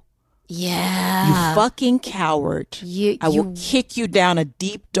people. Yeah. You fucking coward. I will kick you down a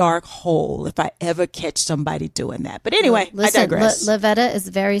deep, dark hole if I ever catch somebody doing that. But anyway, listen, I digress. Lavetta is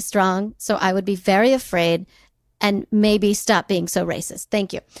very strong, so I would be very afraid and maybe stop being so racist.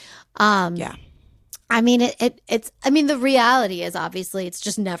 Thank you. Yeah. I mean, the reality is obviously it's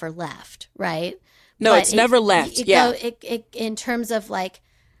just never left, right? No, it's never left. In terms of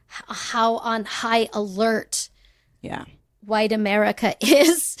how on high alert white America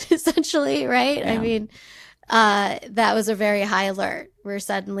is, essentially, right? Yeah. I mean, that was a very high alert. We're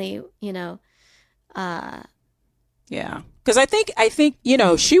suddenly, yeah. Because I think,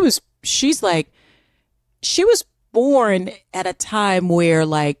 she was born at a time where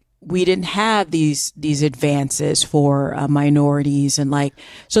we didn't have these advances for minorities, and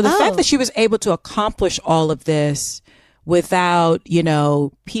so the fact that she was able to accomplish all of this without,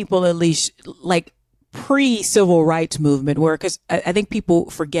 people at least pre-civil rights movement, where, because I think people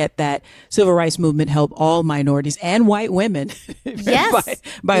forget that civil rights movement helped all minorities and white women. Yes,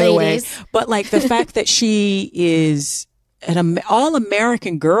 by the way, but the fact that she is an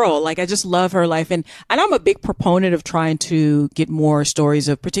all-American girl, I just love her life, and I'm a big proponent of trying to get more stories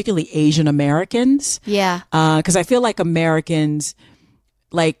of particularly Asian Americans. Yeah, because I feel like Americans,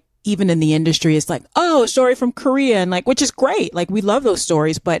 even in the industry, it's a story from Korea, and which is great. We love those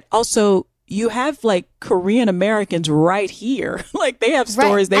stories, but also you have Korean Americans right here. They have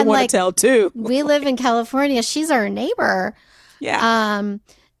stories they want to tell too. We live in California. She's our neighbor. Yeah.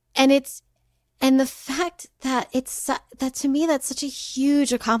 And it's And the fact that that to me, that's such a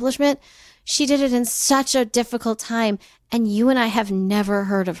huge accomplishment. She did it in such a difficult time. And you and I have never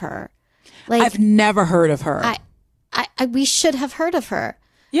heard of her. Like, I've never heard of her. We should have heard of her.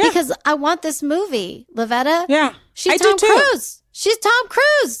 Yeah. Because I want this movie, Lavetta. Yeah. She's I Tom do too. Cruise. She's Tom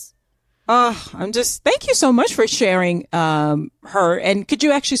Cruise. Thank you so much for sharing her. And could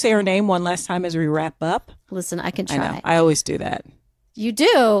you actually say her name one last time as we wrap up? Listen, I can try. I know. I always do that. You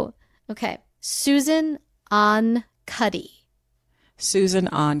do? Okay. Susan on Cuddy. Susan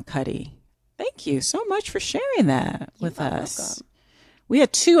on Cuddy. Thank you so much for sharing that with us. Welcome. We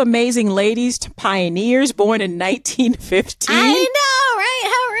had two amazing ladies, pioneers, born in 1915. I know,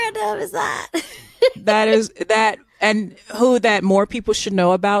 right? How random is that? And who that more people should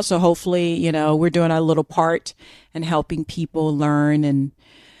know about. So hopefully, you know, we're doing our little part in helping people learn and,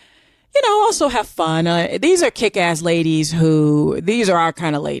 you know, also have fun. These are kick-ass ladies these are our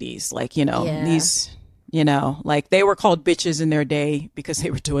kind of ladies. Like, you know, these, you know, like they were called bitches in their day because they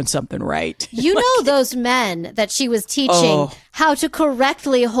were doing something right. You know, those men that she was teaching how to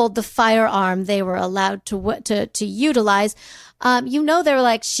correctly hold the firearm they were allowed to utilize. You know, they were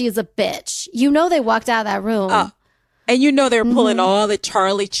like, she's a bitch. You know, they walked out of that room. And you know, they're pulling all the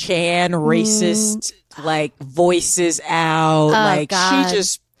Charlie Chan racist like voices out. Like God. she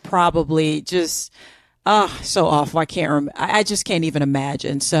just probably just, so awful. I can't remember. I just can't even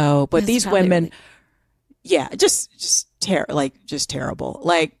imagine. So, but these women, just terrible.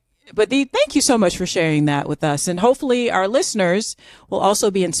 Like, but thank you so much for sharing that with us. And hopefully our listeners will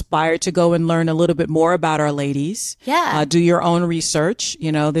also be inspired to go and learn a little bit more about our ladies. Yeah. Do your own research.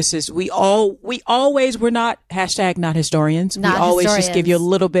 You know, we're not #not historians. Not we always historians. just give you a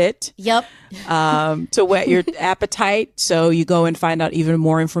little bit. Yep. To whet your appetite. So you go and find out even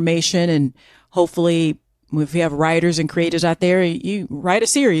more information, and hopefully if you have writers and creators out there, you write a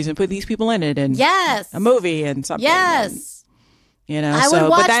series and put these people in it, and a movie and something. Yes. And, you know, I would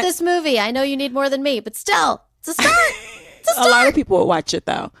watch this movie. I know you need more than me, but still, it's a start. A lot of people would watch it,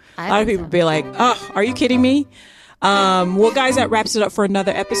 though. A lot of people would be like, oh, are you kidding me? Well, guys, that wraps it up for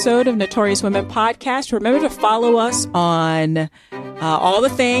another episode of Notorious Women Podcast. Remember to follow us on all the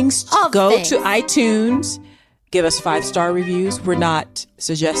things. Go to iTunes. Give us 5-star reviews. We're not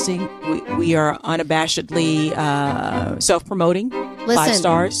suggesting. We are unabashedly self-promoting. 5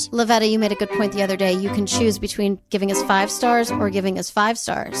 stars. Lavetta, you made a good point the other day. You can choose between giving us 5 stars or giving us 5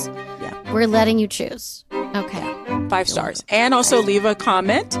 stars. Yeah. We're letting you choose. Okay. 5 stars. And also leave a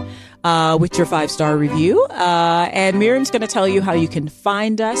comment with your 5-star review. And Miriam's going to tell you how you can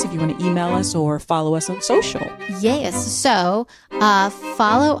find us if you want to email us or follow us on social. Yes. So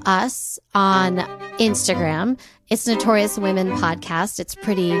follow us on Instagram. It's Notorious Women Podcast. It's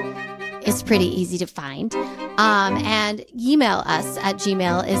pretty easy to find. And email us at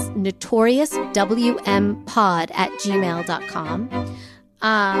Gmail is notoriouswmpod@gmail.com.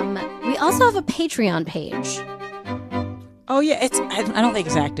 We also have a Patreon page. Oh yeah, I don't think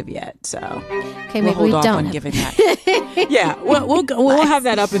it's active yet, so okay, maybe we'll hold off on giving that. Yeah, we'll have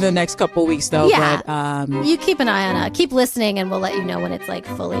that up in the next couple of weeks though. Yeah, but, you keep an eye on it. Keep listening, and we'll let you know when it's like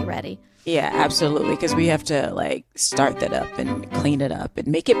fully ready. Yeah, absolutely, because we have to like start that up and clean it up and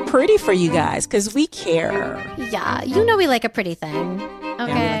make it pretty for you guys because we care. Yeah, you know we like a pretty thing. Okay.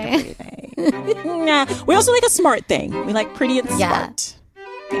 Yeah, we like a pretty thing. Yeah, we also like a smart thing. We like pretty and smart.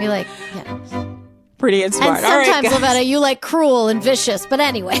 We like pretty and smart. And sometimes, all right, Lavetta, you like cruel and vicious, but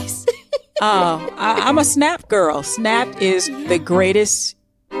anyways. I'm a Snap girl. Snap is the greatest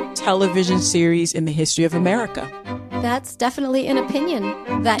television series in the history of America. That's definitely an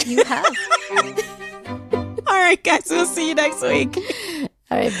opinion that you have. All right, guys. We'll see you next week.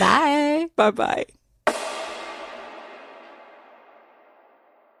 All right. Bye. Bye-bye.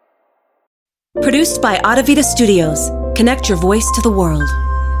 Produced by Adavita Studios. Connect your voice to the world.